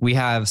we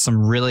have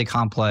some really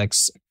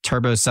complex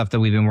turbo stuff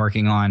that we've been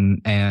working on.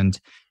 And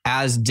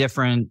as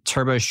different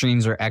turbo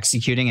streams are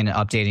executing and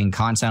updating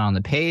content on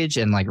the page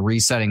and like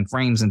resetting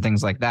frames and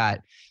things like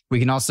that, we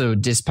can also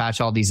dispatch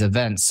all these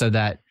events so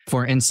that,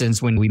 for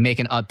instance, when we make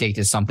an update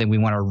to something, we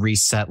want to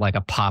reset like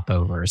a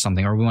popover or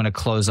something, or we want to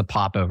close a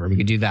popover. We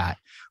could do that.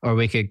 Or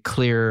we could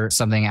clear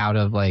something out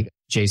of like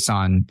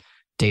JSON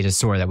data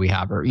store that we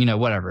have, or,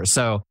 whatever.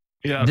 So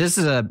yeah, this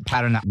is a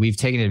pattern that we've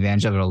taken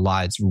advantage of it a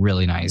lot. It's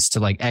really nice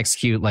to like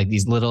execute like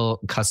these little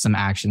custom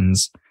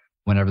actions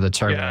whenever the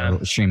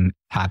turbo stream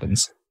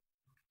happens.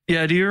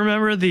 Yeah. Do you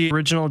remember the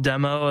original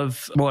demo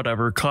of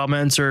whatever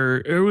comments,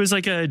 or it was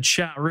like a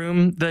chat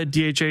room that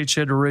DHH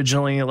had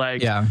originally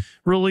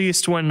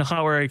released when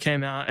Hotwire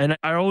came out? And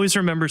I always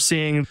remember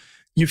seeing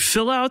you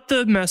fill out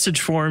the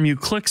message form, you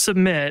click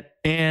submit,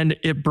 and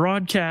it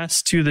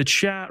broadcasts to the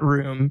chat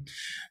room.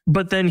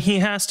 But then he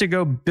has to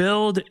go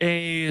build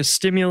a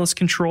stimulus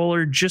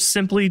controller just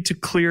simply to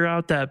clear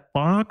out that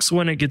box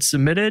when it gets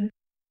submitted.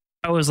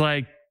 I was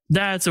like,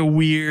 that's a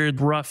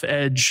weird, rough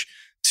edge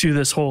to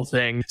this whole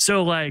thing.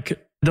 So like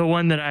the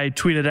one that I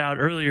tweeted out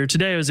earlier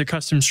today was a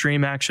custom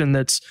stream action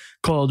that's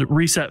called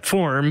reset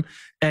form.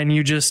 And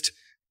you just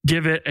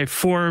give it a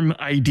form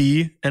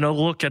ID and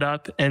it'll look it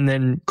up and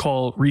then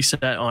call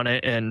reset on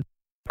it and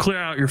clear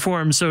out your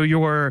form. So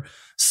your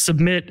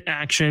submit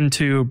action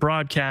to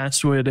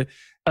broadcast would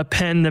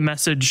append the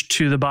message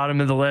to the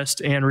bottom of the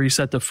list and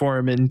reset the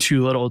form in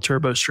 2 little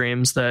turbo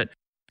streams that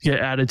get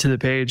added to the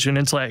page. And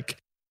it's like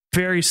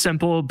very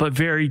simple, but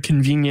very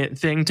convenient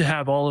thing to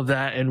have all of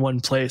that in one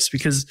place,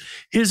 because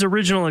his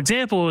original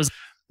example was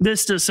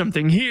this does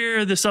something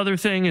here, this other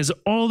thing is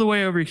all the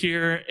way over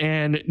here,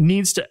 and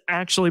needs to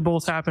actually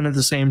both happen at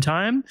the same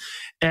time.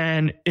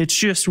 And it's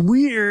just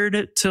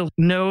weird to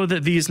know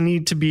that these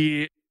need to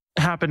be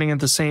happening at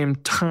the same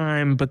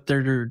time, but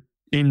they're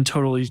in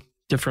totally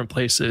different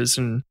places,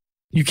 and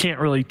you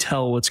can't really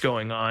tell what's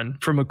going on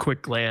from a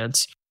quick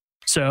glance.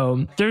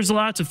 So there's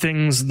lots of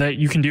things that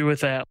you can do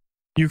with that.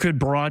 You could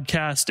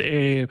broadcast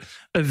a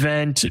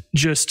event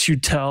just to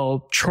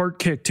tell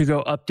ChartKick to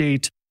go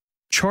update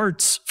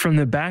charts from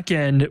the back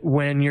end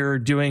when you're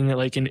doing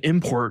like an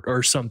import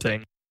or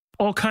something.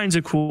 All kinds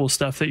of cool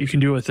stuff that you can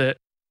do with it.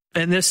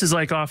 And this is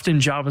like often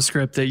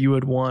JavaScript that you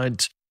would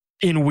want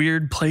in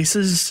weird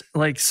places.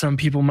 Like some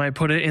people might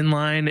put it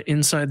inline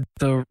inside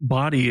the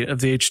body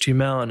of the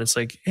HTML, and it's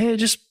like, hey,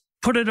 just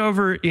put it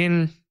over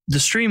in the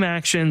stream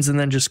actions and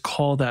then just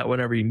call that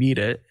whenever you need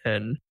it.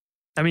 And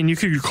I mean, you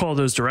could call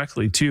those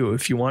directly too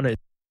if you wanted.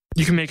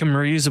 You can make them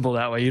reusable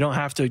that way. You don't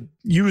have to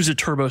use a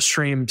turbo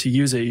stream to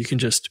use it. You can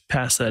just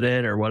pass that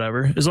in or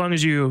whatever, as long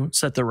as you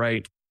set the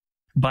right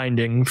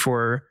binding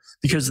for,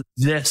 because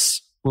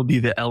this will be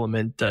the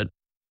element that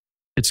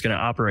it's going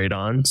to operate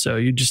on. So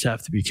you just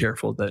have to be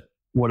careful that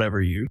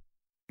whatever you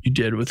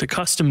did with the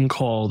custom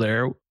call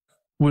there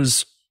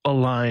was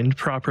aligned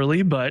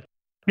properly. But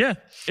yeah,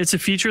 it's a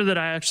feature that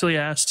I actually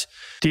asked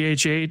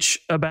DHH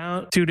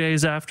about 2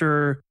 days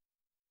after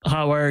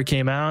Hotwire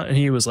came out, and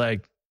he was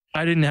like,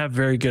 I didn't have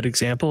very good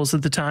examples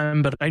at the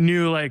time, but I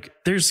knew like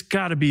there's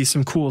got to be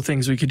some cool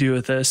things we could do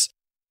with this.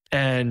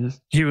 And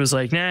he was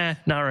like, nah,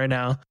 not right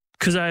now.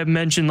 Because I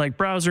mentioned like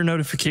browser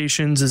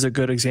notifications is a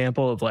good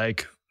example of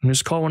like,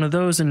 just call one of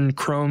those and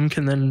Chrome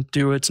can then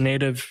do its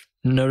native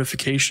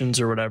notifications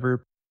or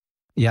whatever.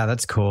 Yeah,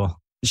 that's cool.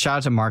 Shout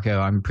out to Marco.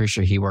 I'm pretty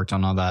sure he worked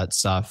on all that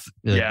stuff.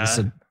 Yeah. It's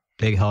a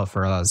big help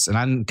for us. And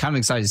I'm kind of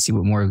excited to see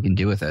what more we can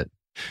do with it.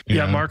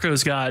 Yeah,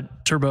 Marco's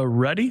got Turbo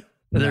Ready.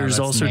 There's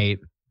also Nate.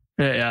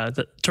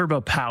 The Turbo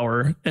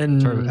Power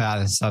and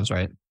that's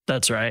right.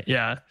 That's right.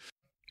 Yeah.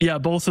 Yeah,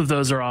 both of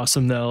those are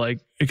awesome though, like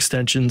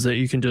extensions that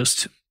you can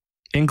just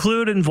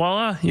include, and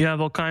voila, you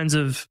have all kinds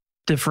of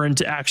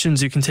different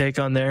actions you can take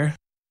on there.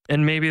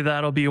 And maybe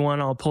that'll be one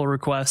I'll pull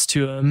request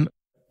to him,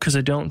 because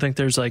I don't think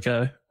there's like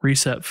a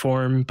reset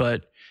form,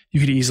 but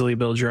you could easily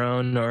build your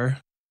own, or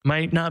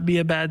might not be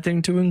a bad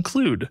thing to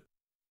include.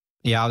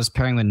 Yeah, I was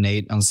pairing with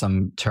Nate on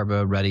some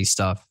Turbo Ready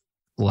stuff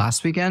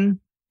last weekend,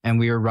 and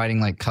we were writing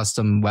like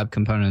custom web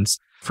components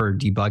for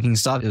debugging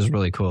stuff. It was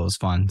really cool. It was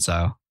fun.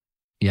 So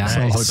yeah.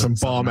 Sounds like some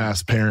bomb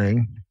ass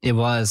pairing. It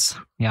was.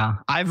 Yeah.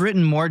 I've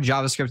written more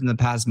JavaScript in the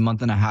past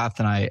month and a half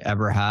than I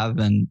ever have,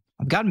 and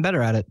I've gotten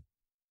better at it.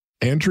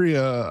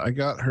 Andrea, I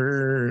got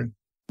her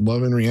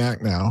loving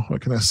React now.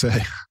 What can I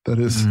say? That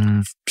is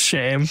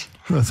shame.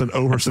 That's an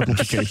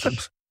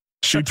oversimplification.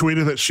 She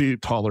tweeted that she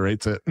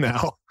tolerates it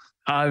now.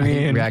 I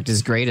mean, React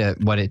is great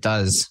at what it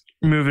does.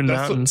 Moving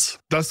mountains.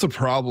 That's the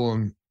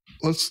problem.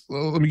 Let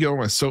me get on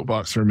my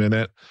soapbox for a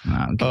minute.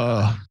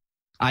 Okay.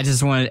 I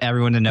just wanted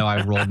everyone to know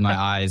I rolled my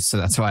eyes, so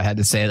that's why I had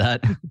to say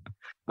that.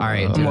 All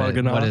right,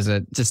 what is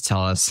it? Just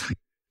tell us.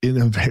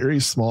 In a very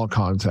small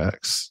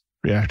context,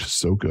 React is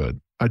so good.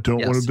 I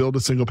don't want to build a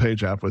single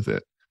page app with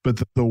it,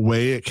 but the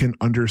way it can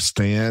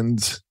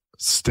understand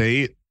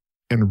state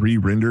and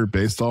re-render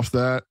based off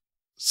that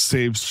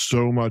saves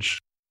so much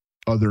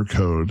other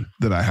code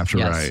that I have to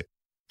write.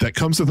 That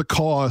comes at a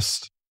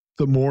cost.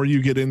 The more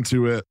you get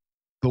into it,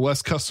 the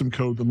less custom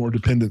code, the more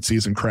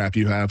dependencies and crap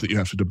you have that you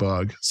have to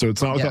debug. So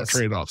it's not without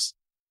trade-offs.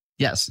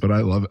 Yes. But I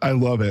love it. I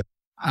love it.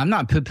 I'm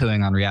not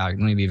poo-pooing on React.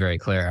 Let me be very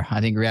clear.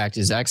 I think React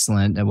is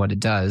excellent at what it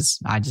does.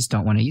 I just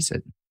don't want to use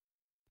it.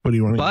 What do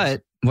you want to use?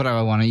 But what do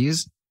I want to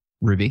use?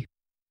 Ruby.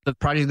 The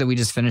project that we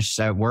just finished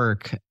at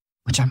work,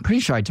 which I'm pretty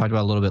sure I talked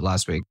about a little bit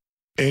last week.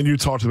 And you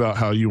talked about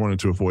how you wanted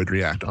to avoid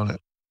React on it.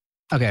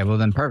 Okay, well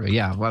then perfect.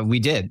 Yeah, well, we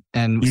did.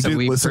 And you did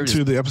listen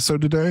to the episode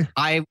today?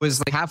 I was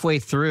like halfway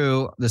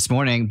through this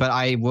morning, but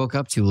I woke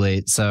up too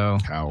late. So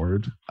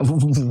coward.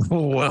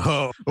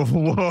 Whoa,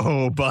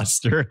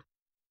 Buster.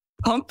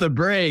 Pump the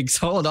brakes.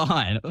 Hold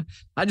on.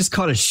 I just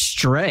caught a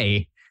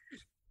stray.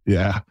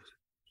 Yeah.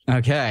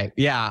 Okay.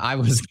 Yeah, I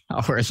was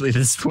cowardly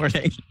this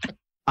morning.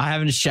 I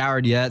haven't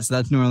showered yet, so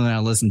that's normally when I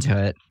listen to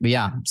it. But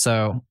yeah,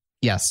 so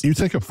yes. You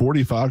take a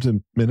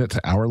 45-minute to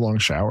hour-long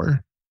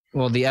shower?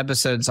 Well, the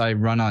episodes I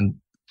run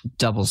on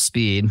double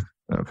speed.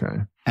 Okay.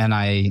 And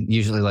I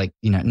usually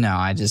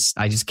I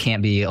just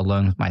can't be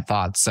alone with my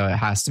thoughts. So it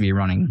has to be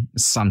running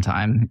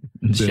sometime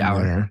in the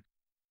shower.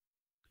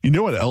 You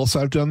know what else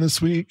I've done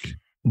this week?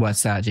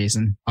 What's that,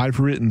 Jason? I've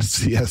written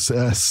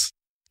CSS.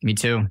 Me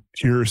too.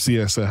 Pure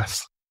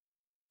CSS.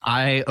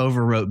 I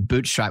overwrote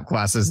Bootstrap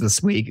classes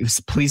this week.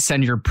 Please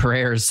send your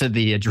prayers to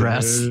the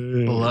address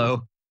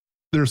below.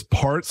 There's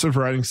parts of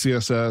writing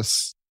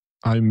CSS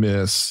I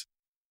miss.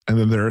 And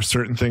then there are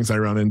certain things I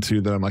run into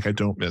that I'm like, I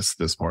don't miss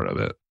this part of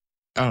it.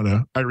 I don't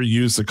know. I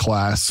reused the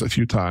class a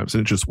few times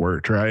and it just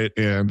worked, right?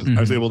 And I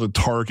was able to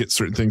target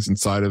certain things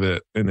inside of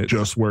it and it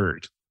just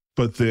worked.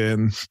 But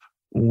then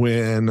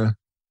when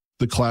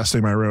the class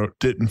name I wrote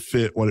didn't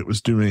fit what it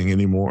was doing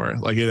anymore,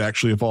 like it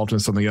actually evolved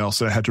into something else.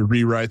 So I had to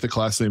rewrite the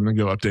class name and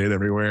go update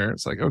everywhere.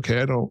 It's like,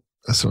 okay, I don't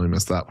necessarily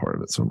miss that part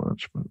of it so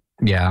much. But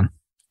yeah.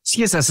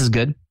 CSS is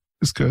good.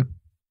 It's good.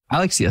 I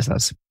like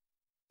CSS.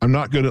 I'm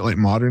not good at like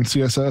modern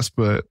CSS,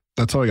 but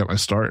that's how I got my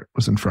start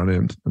was in front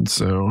end. And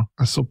so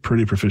I'm still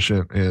pretty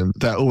proficient in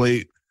that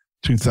late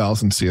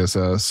 2000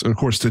 CSS. And of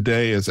course,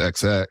 today is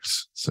XX.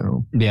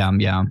 So yeah.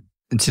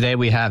 And today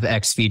we have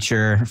X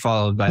feature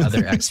followed by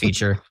other X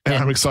feature. And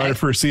I'm excited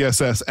for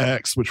CSS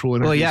X, which will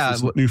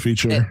introduce this new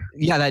feature.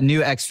 That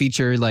new X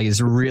feature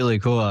is really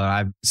cool.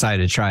 I'm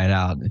excited to try it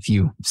out. If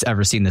you've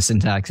ever seen the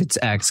syntax, it's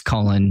X :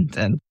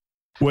 and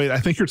wait, I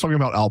think you're talking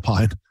about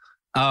Alpine.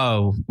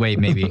 Oh, wait,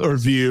 maybe. Or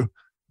Vue.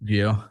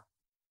 Vue.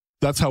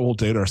 That's how we'll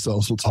date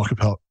ourselves. We'll talk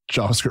about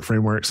JavaScript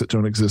frameworks that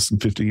don't exist in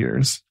 50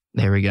 years.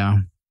 There we go.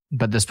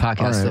 But this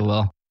podcast still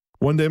will.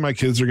 One day my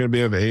kids are going to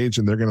be of age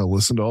and they're going to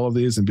listen to all of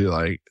these and be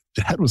like,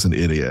 Dad was an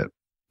idiot.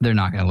 They're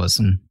not going to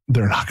listen.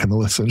 They're not going to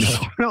listen.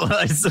 No.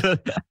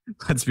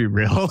 Let's be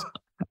real.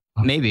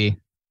 Maybe.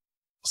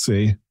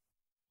 See.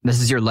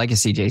 This is your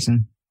legacy,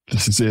 Jason.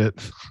 This is it.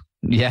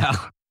 Yeah.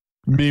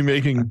 Me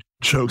making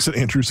jokes at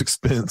Andrew's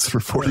expense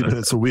for 40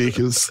 minutes a week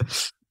is...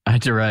 I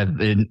derive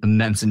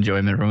immense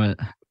enjoyment from it.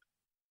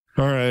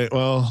 All right.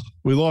 Well,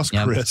 we lost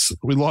Chris.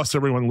 We lost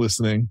everyone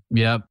listening.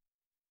 Yep.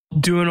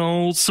 Doing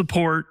old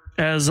support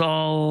as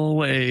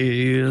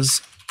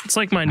always. It's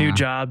like my new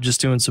job,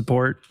 just doing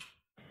support.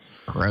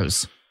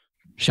 Gross.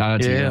 Shout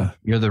out to you.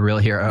 You're the real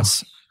hero.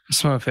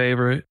 It's my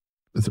favorite.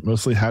 Is it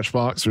mostly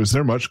Hatchbox or is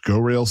there much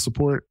GoRail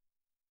support?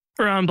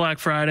 Around Black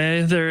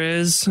Friday, there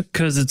is,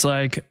 because it's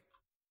like,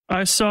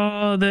 I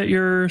saw that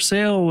your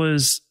sale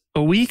was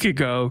a week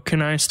ago.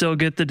 Can I still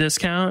get the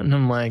discount? And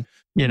I'm like,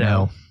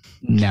 No.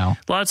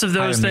 Lots of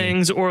those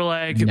things.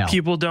 Or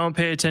people don't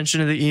pay attention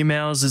to the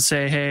emails that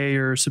say, hey,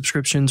 your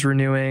subscription's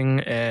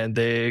renewing, and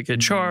they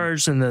get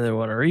charged and then they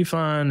want a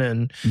refund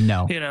and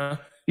yada,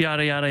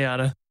 yada,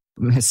 yada.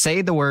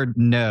 Say the word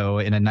no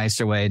in a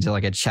nicer way to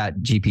like a chat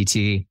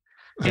GPT.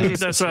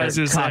 That's what I was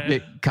going to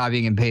say.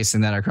 Copying and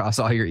pasting that across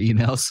all your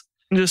emails.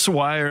 Just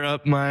wire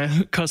up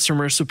my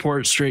customer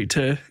support straight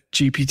to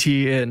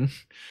GPT and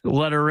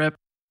let her rip.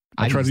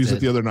 I tried to use it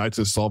the other night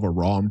to solve a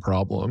ROM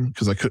problem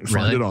because I couldn't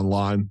find it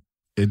online.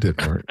 It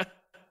didn't work.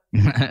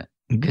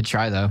 Good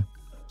try, though.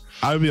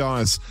 I'll be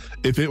honest.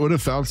 If it would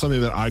have found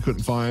something that I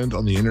couldn't find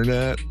on the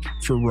internet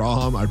for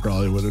ROM, I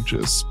probably would have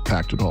just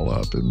packed it all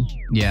up. And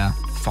yeah,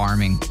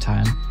 farming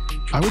time.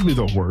 I would be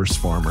the worst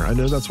farmer. I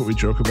know that's what we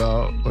joke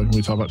about. Like when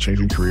we talk about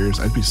changing careers,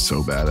 I'd be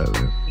so bad at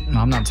it. No,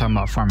 I'm not talking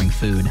about farming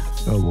food.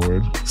 Oh,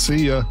 Lord.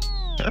 See ya.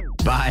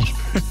 Bye.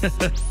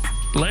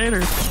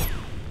 Later.